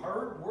 well, we've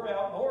heard. We're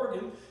out in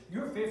Oregon.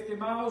 You're 50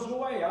 miles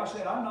away. I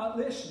said, I'm not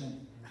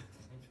listening.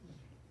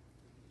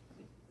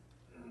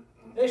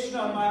 It's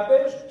none of my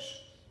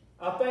business.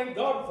 I thank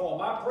God for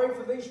them. I pray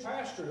for these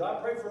pastors.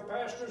 I pray for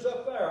pastors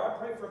up there. I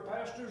pray for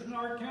pastors in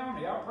our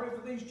county. I pray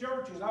for these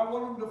churches. I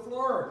want them to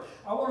flourish.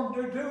 I want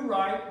them to do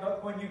right.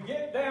 But when you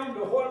get down to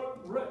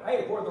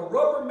where the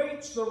rubber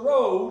meets the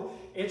road,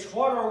 it's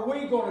what are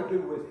we going to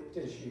do with it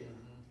this year?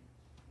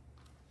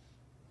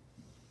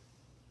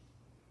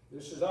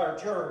 This is our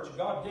church.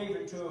 God gave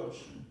it to us.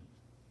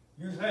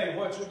 You say,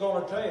 what's it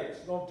going to take?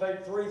 It's going to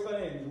take three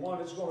things. One,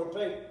 it's going to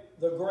take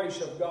the grace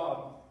of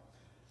God.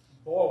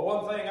 Boy,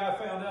 one thing I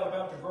found out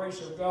about the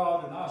grace of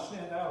God, and I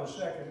sent out of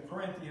 2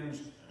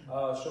 Corinthians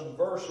some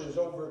verses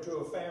over to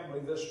a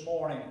family this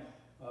morning.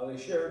 They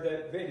shared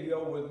that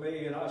video with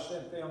me, and I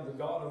sent them the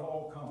God of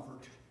all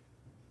comfort.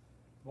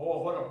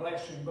 Boy, what a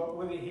blessing.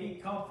 But He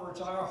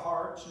comforts our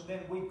hearts, and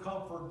then we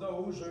comfort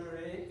those who are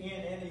in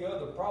any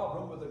other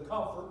problem with the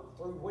comfort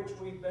through which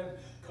we've been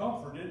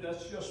comforted.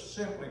 That's just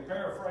simply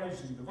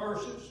paraphrasing the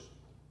verses.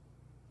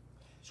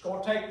 It's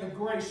going to take the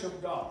grace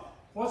of God.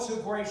 What's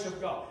the grace of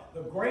God?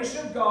 The grace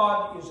of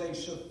God is a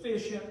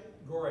sufficient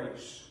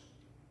grace.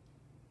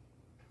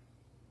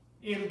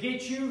 It'll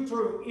get you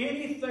through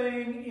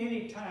anything,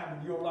 anytime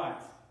in your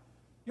life.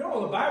 You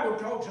know, the Bible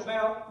talks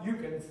about you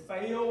can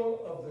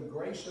fail of the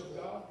grace of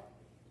God.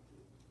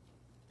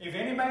 If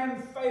any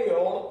man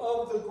fail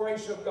of the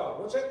grace of God.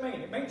 What's that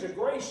mean? It means the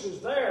grace is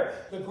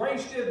there. The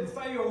grace didn't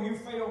fail. You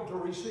failed to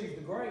receive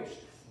the grace.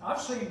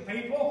 I've seen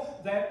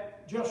people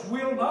that just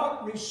will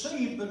not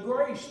receive the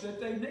grace that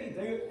they need.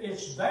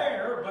 It's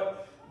there,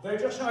 but they're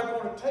just not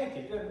going to take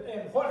it.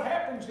 And what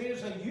happens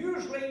is they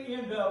usually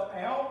end up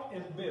out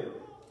and bitter.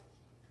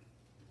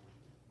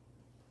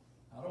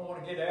 I don't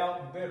want to get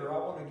out and bitter. I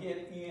want to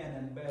get in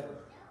and better.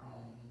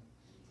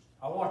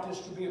 I want this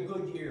to be a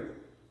good year.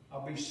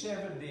 I'll be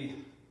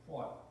 70,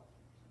 what?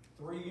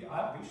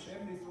 I'll be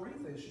 73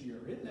 this year.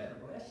 Isn't that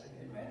a blessing?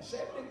 Amen.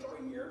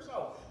 73 years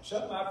old.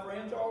 Some of my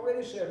friends are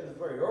already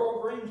 73.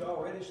 Earl Green's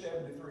already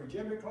 73.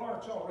 Jimmy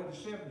Clark's already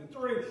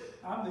 73.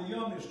 I'm the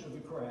youngest of the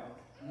crowd.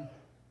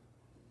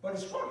 But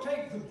it's going to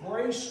take the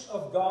grace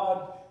of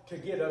God to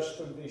get us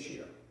through this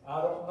year. I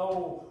don't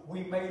know,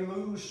 we may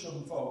lose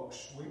some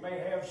folks. We may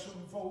have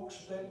some folks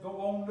that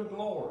go on to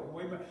glory.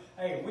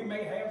 We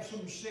may have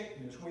some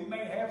sickness. We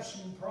may have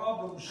some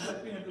problems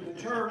slip into the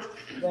church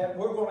that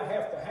we're going to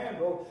have to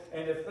handle.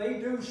 And if they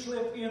do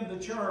slip in the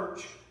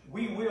church,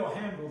 we will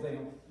handle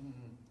them.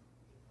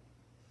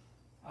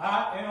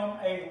 I am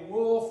a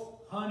wolf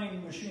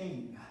hunting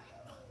machine.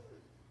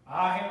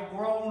 I have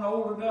grown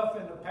old enough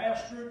in the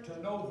pastorate to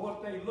know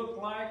what they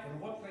look like and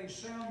what they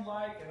sound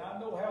like, and I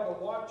know how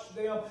to watch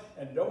them.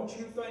 And don't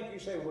you think, you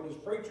say, well, does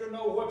preacher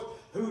know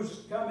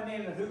who's coming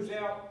in and who's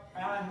out?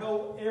 I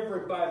know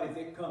everybody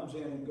that comes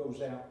in and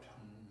goes out.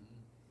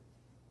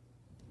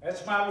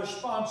 That's my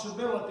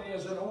responsibility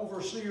as an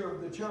overseer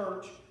of the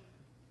church,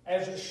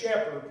 as a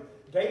shepherd.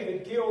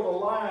 David killed a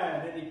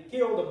lion and he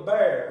killed a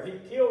bear.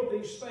 He killed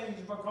these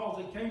things because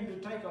he came to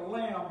take a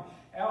lamb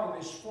out of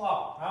his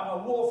flock.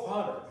 I'm a wolf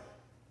hunter.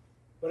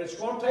 But it's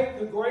going to take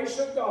the grace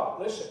of God.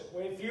 Listen,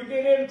 if you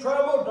get in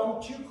trouble,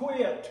 don't you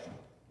quit.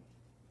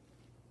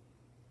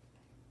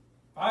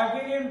 If I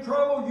get in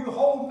trouble, you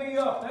hold me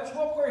up. That's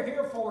what we're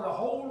here for, to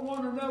hold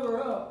one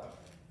another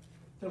up.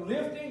 To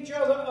lift each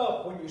other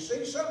up. When you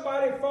see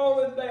somebody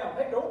falling down,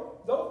 hey,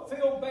 don't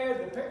feel bad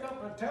to pick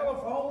up a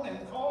telephone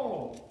and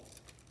call them.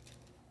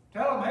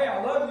 Tell them, hey,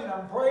 I love you and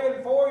I'm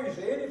praying for you. Is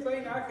there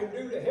anything I can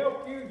do to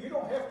help you? You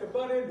don't have to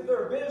butt into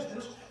their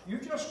business. You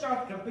just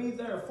got to be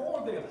there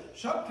for them.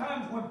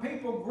 Sometimes when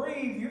people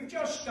grieve, you've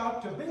just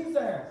got to be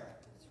there.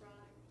 That's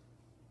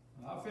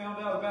right. I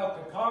found out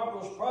about the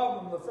Coggles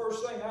problem. The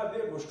first thing I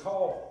did was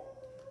call.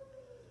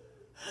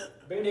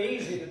 Been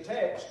easy to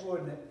text,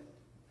 wouldn't it?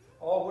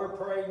 Oh, we're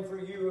praying for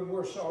you and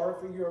we're sorry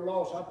for your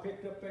loss. I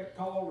picked up that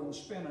call and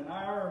spent an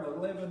hour and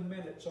 11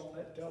 minutes on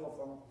that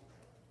telephone.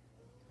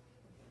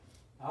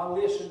 I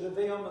listened to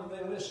them and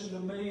they listened to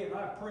me and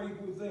I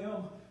prayed with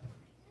them.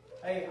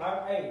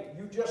 Hey,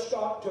 you just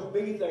got to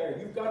be there.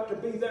 You've got to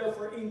be there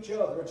for each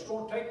other. It's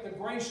going to take the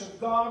grace of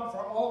God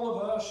for all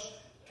of us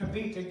to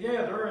be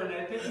together. And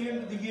at the end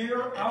of the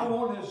year, I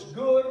want as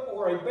good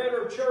or a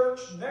better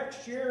church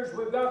next year as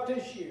we've got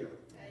this year.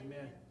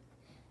 Amen.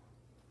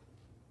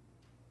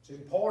 It's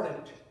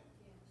important.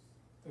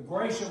 The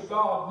grace of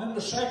God. And then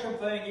the second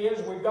thing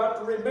is we've got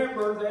to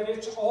remember that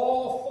it's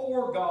all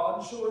for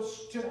God, so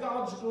it's to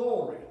God's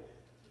glory.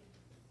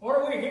 What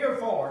are we here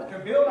for? To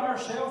build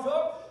ourselves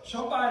up?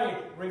 Somebody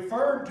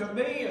referred to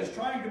me as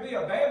trying to be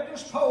a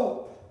Baptist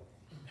pope.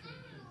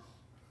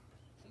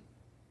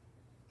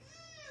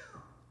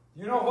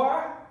 You know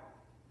why?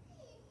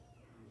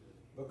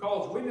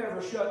 Because we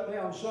never shut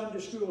down Sunday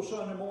school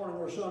Sunday morning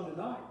or Sunday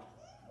night.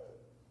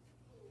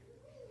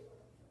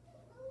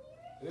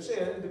 This is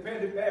an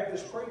independent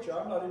Baptist preacher.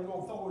 I'm not even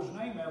going to throw his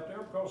name out there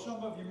because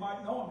some of you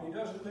might know him. He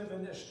doesn't live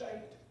in this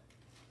state.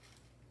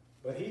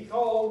 But he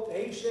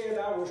said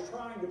I was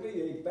trying to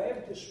be a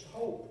Baptist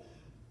pope.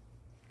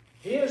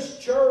 His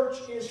church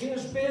is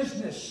his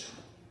business.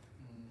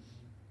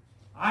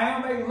 I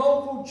am a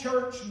local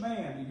church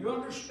man. Do you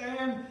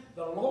understand?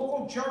 The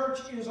local church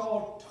is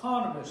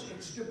autonomous.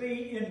 It's to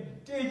be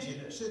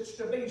indigenous. It's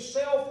to be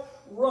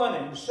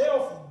self-running,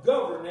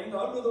 self-governing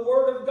under the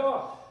Word of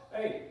God.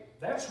 Hey,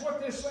 that's what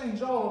this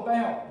thing's all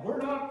about.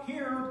 We're not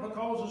here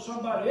because of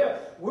somebody else.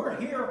 We're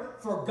here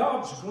for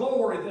God's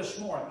glory this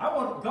morning. I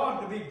want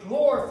God to be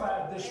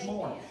glorified this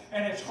morning.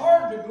 And it's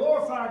hard to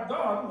glorify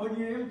God when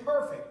you're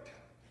imperfect.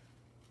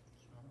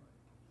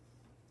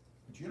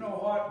 But you know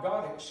what?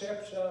 God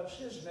accepts us.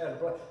 Isn't that a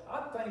blessing?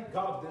 I thank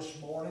God this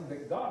morning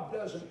that God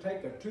doesn't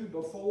take a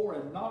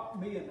 2-by-4 and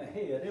knock me in the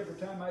head every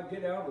time I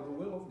get out of the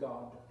will of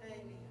God. Amen.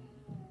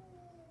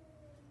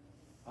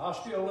 I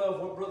still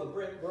love what Brother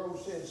Brett Grove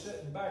said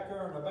sitting back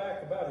there in the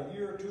back about a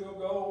year or two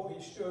ago.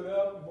 He stood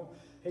up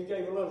and he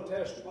gave a little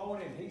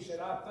testimony and he said,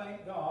 I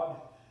thank God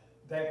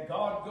that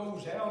God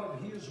goes out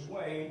of His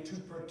way to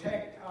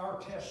protect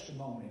our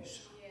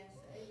testimonies. Yes,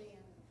 amen.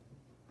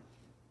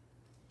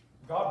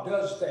 God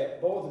does that.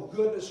 Boy, the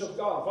goodness of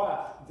God.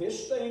 Why?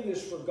 This thing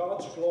is for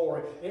God's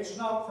glory. It's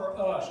not for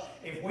us.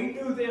 If we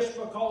do this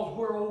because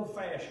we're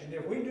old-fashioned,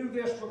 if we do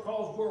this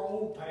because we're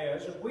old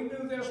paths, if we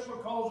do this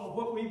because of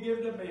what we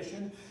give to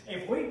mission,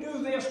 if we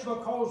do this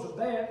because of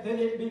that, then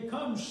it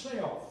becomes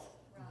self.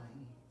 Right.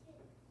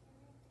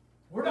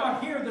 We're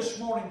not here this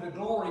morning to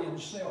glory in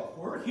self.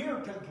 We're here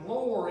to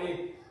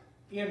glory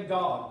in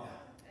God.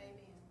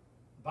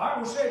 The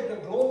Bible said to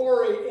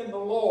glory in the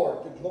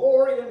Lord, to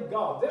glory in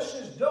God. This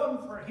is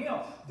done for Him.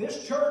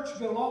 This church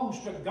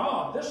belongs to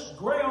God. This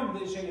ground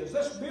is His.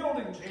 This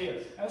building's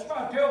His. That's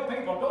why I tell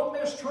people, don't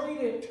mistreat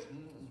it.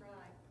 That's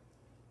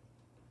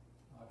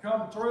right.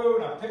 come through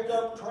and I pick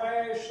up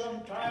trash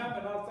sometime,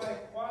 and I think,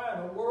 why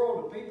in the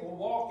world do people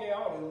walk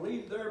out and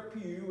leave their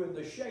pew in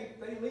the shape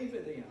they leave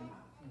it in?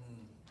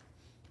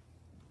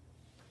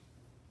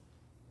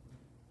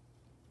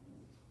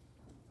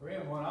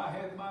 Friend, when I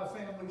had my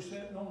family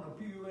sitting on a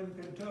pew in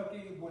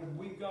Kentucky, when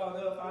we got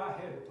up, I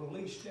had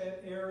policed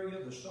that area.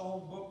 The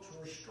song books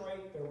were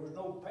straight. There was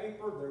no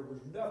paper. There was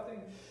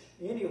nothing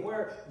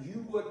anywhere.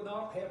 You would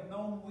not have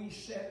known we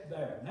sat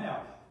there.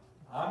 Now,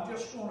 I'm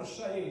just going to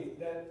say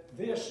that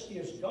this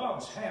is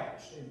God's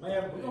house.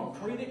 Amen. We're going to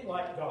treat it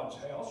like God's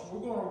house.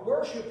 We're going to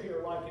worship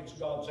here like it's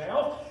God's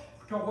house,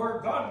 to where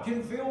God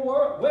can feel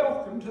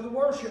welcome to the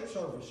worship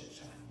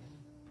services.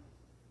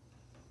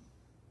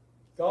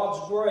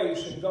 God's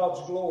grace and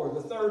God's glory.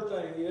 The third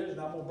thing is, and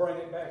I'm going to bring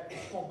it back,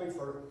 it's going to be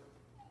for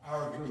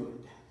our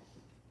good.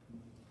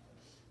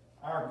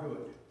 Our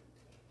good.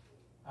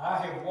 I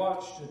have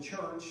watched the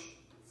church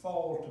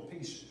fall to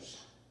pieces.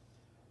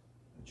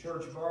 The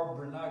church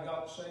Barbara and I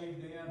got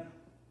saved in,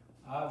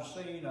 I've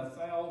seen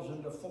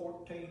 1,000 to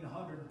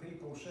 1,400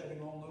 people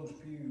sitting on those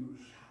pews.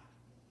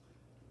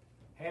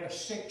 Had a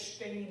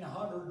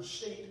 1,600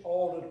 seat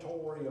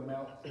auditorium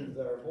out through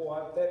there.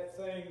 Boy, that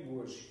thing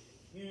was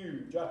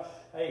huge.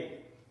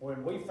 Hey,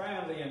 when we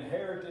finally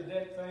inherited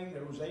that thing,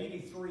 there was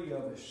 83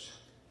 of us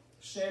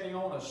sitting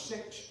on a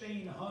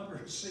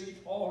 1,600 seat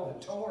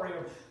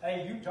auditorium.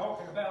 Hey, you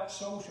talking about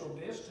social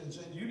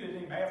distancing, you didn't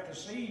even have to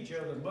see each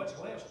other, much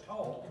less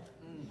talk.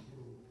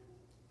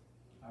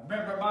 I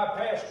remember my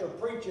pastor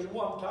preaching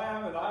one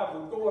time, and I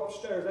would go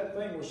upstairs. That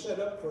thing was set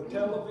up for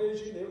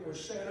television. It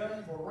was set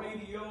up for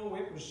radio.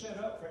 It was set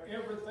up for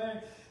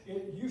everything.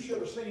 You should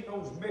have seen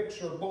those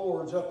mixer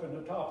boards up in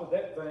the top of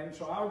that thing.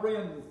 So I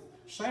ran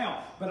the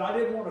sound, but I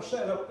didn't want to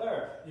sit up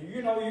there.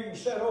 You know, you can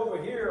sit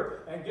over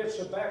here and get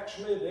so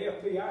backslid,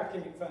 the FBI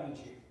can't find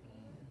you.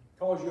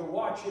 Because you're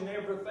watching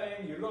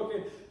everything, you're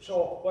looking.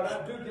 So when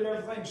I do get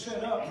everything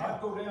set up, I'd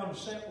go down and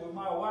sit with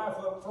my wife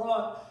up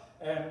front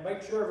and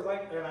make sure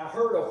everything, and I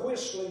heard a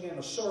whistling in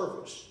a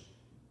service.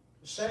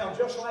 It sounded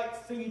just like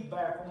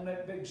feedback on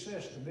that big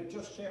system. It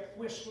just kept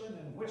whistling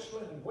and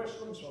whistling and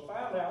whistling. So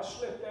finally I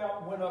slipped out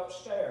and went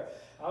upstairs.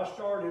 I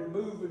started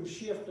moving,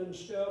 shifting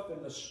stuff,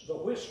 and the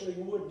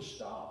whistling wouldn't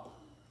stop.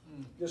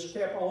 Just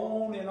kept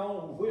on and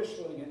on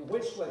whistling and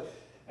whistling.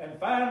 And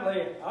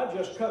finally, I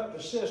just cut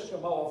the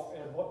system off.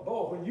 And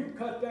boy, when you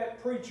cut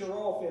that preacher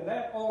off in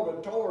that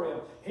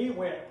auditorium, he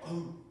went,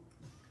 boom.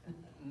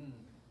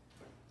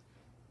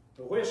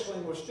 The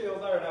whistling was still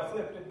there, and I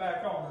flipped it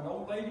back on, an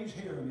old lady's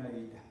hearing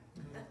aid.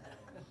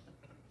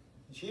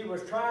 She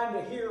was trying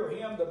to hear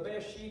him the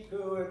best she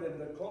could, and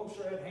the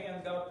closer at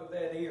hand got to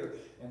that ear.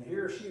 And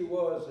here she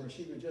was, and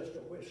she was just a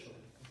whistling.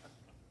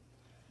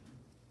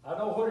 I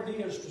know what it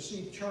is to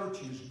see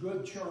churches,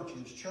 good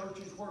churches,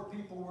 churches where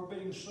people were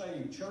being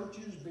saved.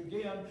 Churches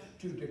begin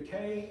to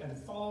decay and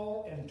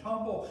fall and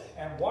tumble,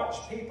 and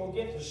watch people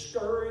get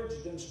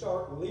discouraged and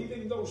start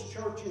leaving those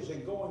churches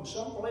and going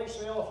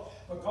someplace else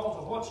because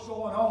of what's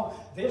going on.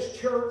 This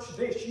church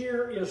this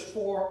year is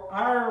for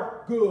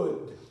our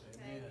good.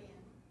 Amen.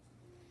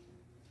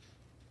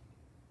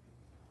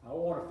 I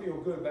want to feel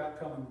good about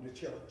coming to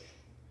church.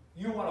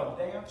 You want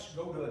to dance?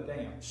 Go to a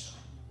dance.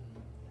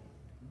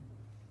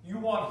 You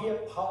want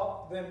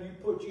hip-hop, then you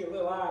put your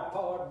little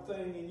iPod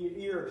thing in your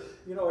ear.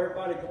 You know,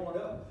 everybody going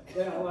up,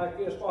 down like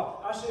this.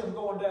 Well, I see them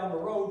going down the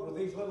road with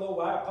these little old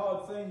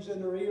iPod things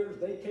in their ears.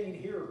 They can't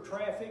hear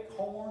traffic,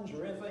 horns,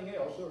 or anything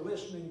else. They're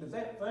listening to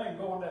that thing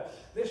going down.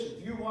 Listen,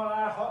 if you want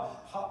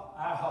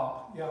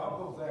IHOP, yeah, I'll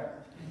go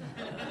there.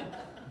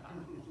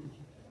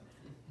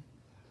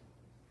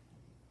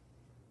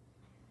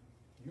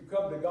 You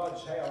come to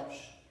God's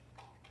house,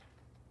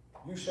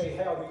 you say,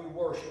 how do you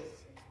worship?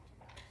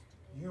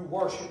 You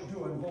worship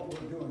doing what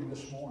we're doing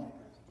this morning.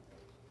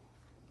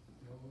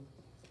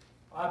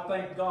 I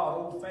thank God,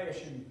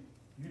 old-fashioned,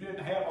 you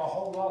didn't have a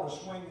whole lot of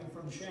swinging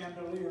from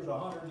chandeliers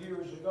 100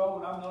 years ago,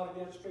 and I'm not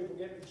against people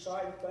getting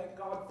excited. Thank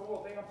God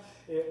for them.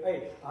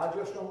 Hey, I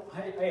just don't,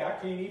 hey, I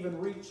can't even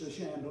reach the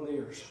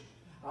chandeliers.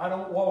 I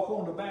don't walk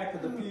on the back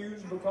of the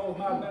pews because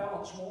my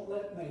balance won't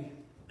let me.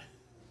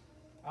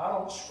 I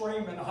don't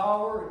scream and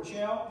holler and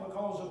shout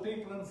because the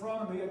people in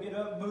front of me will get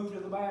up and move to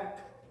the back.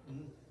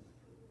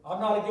 I'm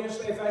not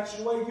against it if that's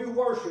the way you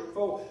worship,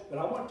 folks, but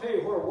I want to tell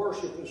you where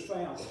worship is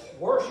found.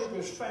 Worship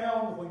is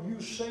found when you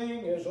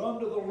sing as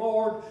unto the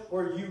Lord,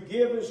 where you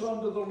give as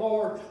unto the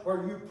Lord,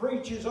 where you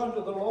preach as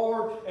unto the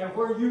Lord, and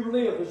where you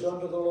live as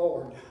unto the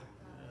Lord.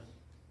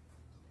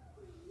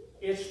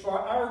 It's for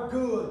our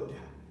good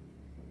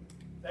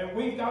that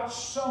we've got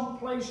some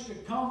place to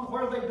come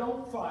where they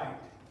don't fight.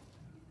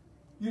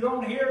 You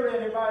don't hear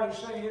anybody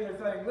say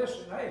anything.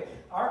 Listen, hey,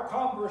 our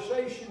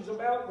conversations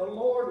about the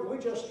Lord, we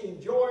just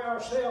enjoy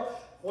ourselves.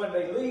 When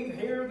they leave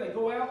here, they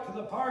go out to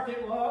the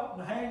parking lot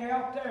and hang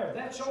out there.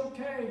 That's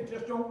okay.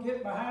 Just don't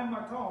get behind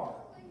my car.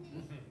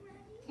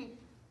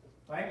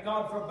 Thank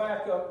God for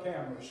backup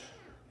cameras.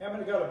 How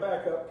many got a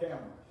backup camera?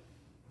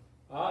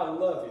 I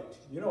love it.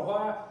 You know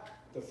why?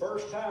 The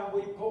first time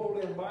we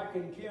pulled in Mike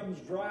and Kim's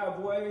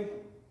driveway,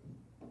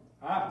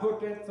 I put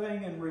that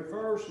thing in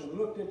reverse and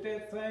looked at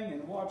that thing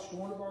and watched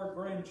one of our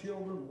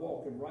grandchildren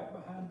walking right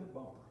behind the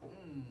bumper.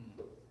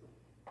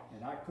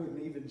 And I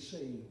couldn't even see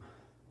him.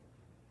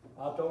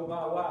 I told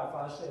my wife,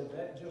 I said,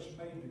 that just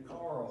made the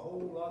car a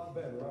whole lot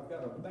better. I've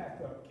got a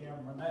backup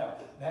camera now.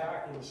 Now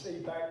I can see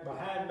back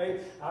behind me.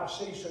 I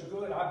see so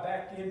good, I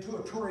backed into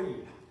a tree.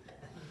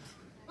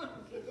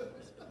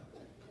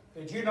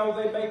 Did you know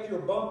they make your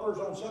bumpers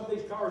on some of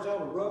these cars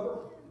out of rubber?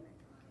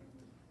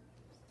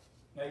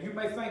 Now you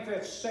may think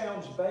that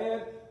sounds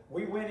bad.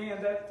 We went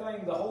in that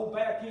thing, the whole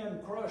back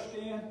end crushed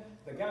in.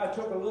 The guy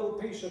took a little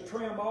piece of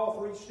trim off,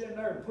 reached in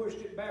there and pushed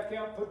it back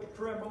out, put the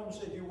trim on and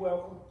said, "You're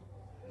welcome."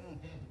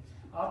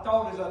 I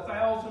thought it was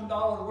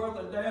 $1,000 worth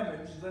of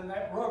damage, then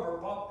that rubber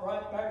popped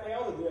right back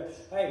out of there.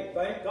 Hey,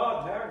 thank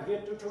God now I can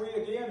hit the tree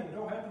again and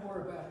don't have to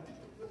worry about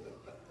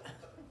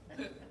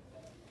it.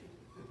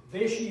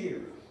 This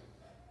year,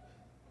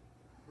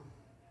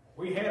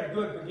 we had a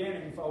good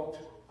beginning, folks.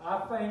 I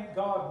thank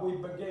God we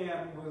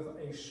began with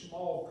a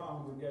small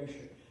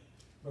congregation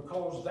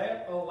because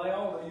that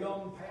allowed a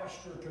young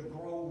pastor to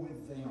grow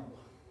with them.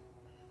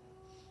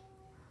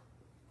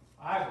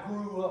 I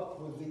grew up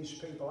with these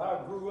people.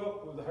 I grew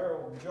up with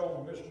Harold and Joe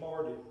and Miss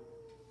Marty.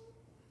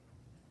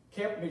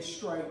 Kept me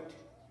straight.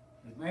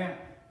 Man,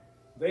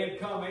 they'd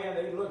come in,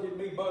 they'd look at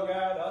me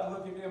bug-eyed, I'd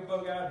look at them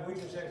bug-eyed, and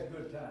we just had a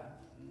good time.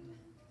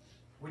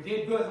 We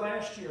did good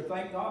last year,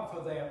 thank God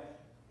for that.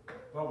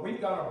 But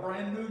we've got a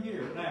brand new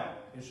year. Now,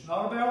 it's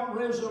not about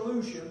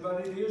resolution,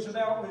 but it is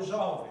about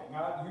resolving.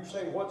 You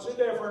say, what's the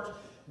difference?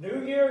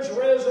 New Year's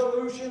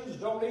resolutions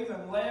don't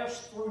even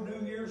last through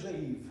New Year's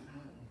Eve.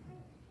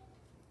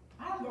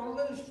 I'm going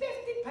to lose 50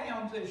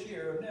 pounds this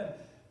year, and then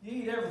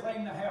you eat everything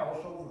in the house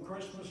over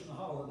Christmas and the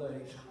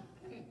holidays.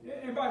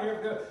 Anybody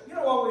ever do? You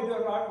know what we do?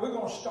 Right? We're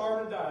going to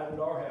start a diet at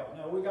our house.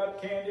 Now, we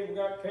got candy, we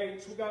got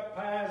cakes, we got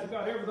pies, we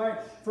got everything.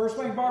 First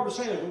thing Barbara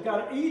said, we've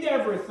got to eat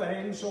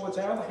everything so it's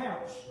out of the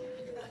house.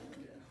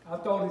 I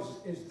thought,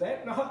 is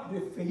that not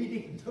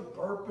defeating the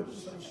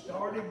purpose of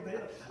starting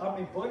this? I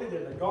mean, put it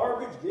in the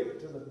garbage, give it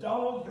to the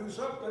dog, do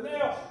something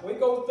else. We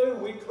go through,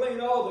 we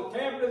clean all the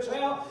cabinets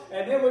out,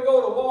 and then we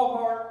go to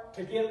Walmart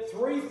to get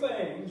 3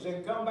 things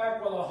and come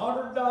back with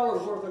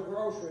 $100 worth of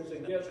groceries,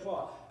 and guess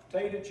what?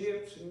 Potato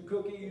chips and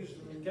cookies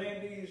and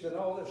candies and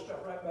all this stuff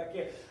right back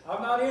in.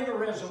 I'm not into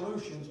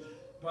resolutions,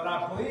 but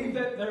I believe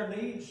that there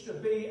needs to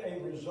be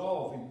a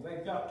resolving.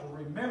 They've got to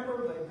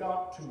remember, they've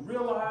got to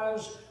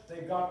realize,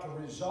 they've got to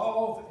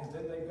resolve, and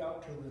then they've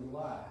got to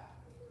rely.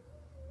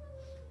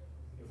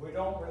 If we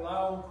don't rely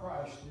on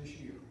Christ this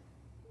year,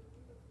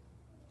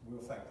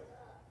 we'll fail.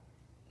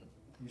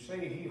 You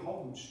see, He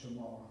holds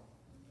tomorrow.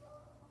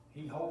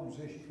 He holds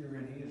this year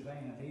in His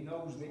hand. He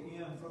knows the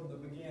end from the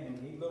beginning.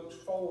 He looks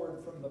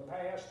forward from the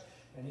past,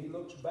 and He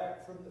looks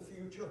back from the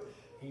future.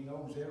 He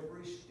knows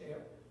every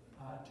step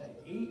I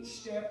take. Each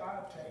step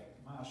I take,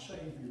 my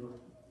Savior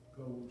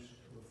goes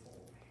before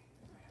me.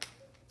 Amen.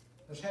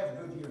 Let's have a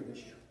good year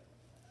this year.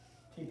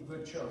 Keep a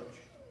good church.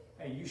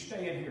 Hey, you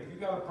stay in here. If you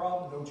got a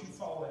problem, don't you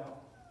fall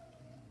out.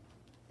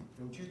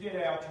 Don't you get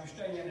out. You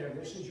stay in there.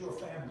 This is your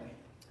family.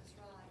 That's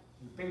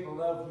right. The people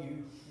love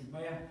you.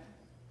 Amen.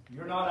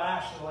 You're not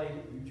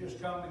isolated. You just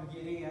come and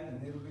get in,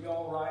 and it'll be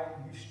all right.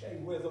 You stay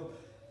with them,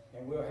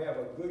 and we'll have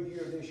a good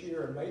year this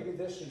year. And maybe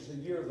this is the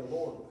year the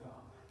Lord will come.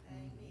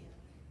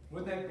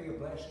 Wouldn't that be a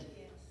blessing?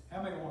 Yes.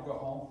 How many want to go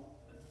home?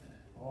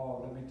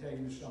 Oh, let me tell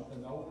you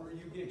something. The older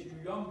you get, you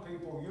young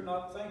people, you're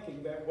not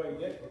thinking that way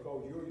yet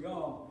because you're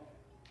young.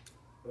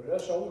 But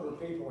us older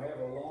people have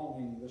a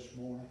longing this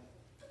morning.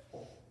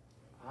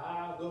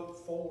 I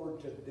look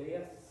forward to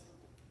death,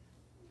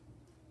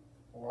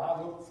 or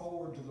I look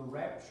forward to the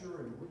rapture,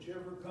 and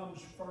whichever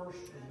comes first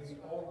will be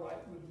all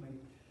right with me.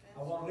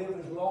 I want to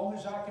live as long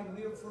as I can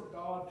live for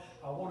God.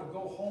 I want to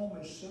go home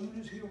as soon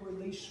as He'll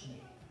release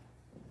me.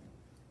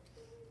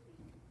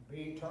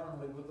 Be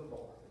eternally with the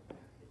Lord.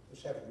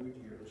 Let's have a good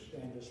year. Let's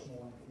stand this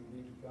morning. If you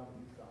need to come,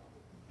 you come.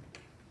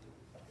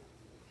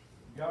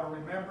 You got to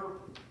remember.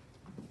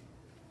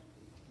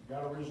 You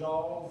got to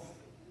resolve.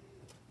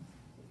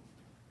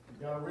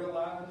 You got to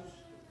realize.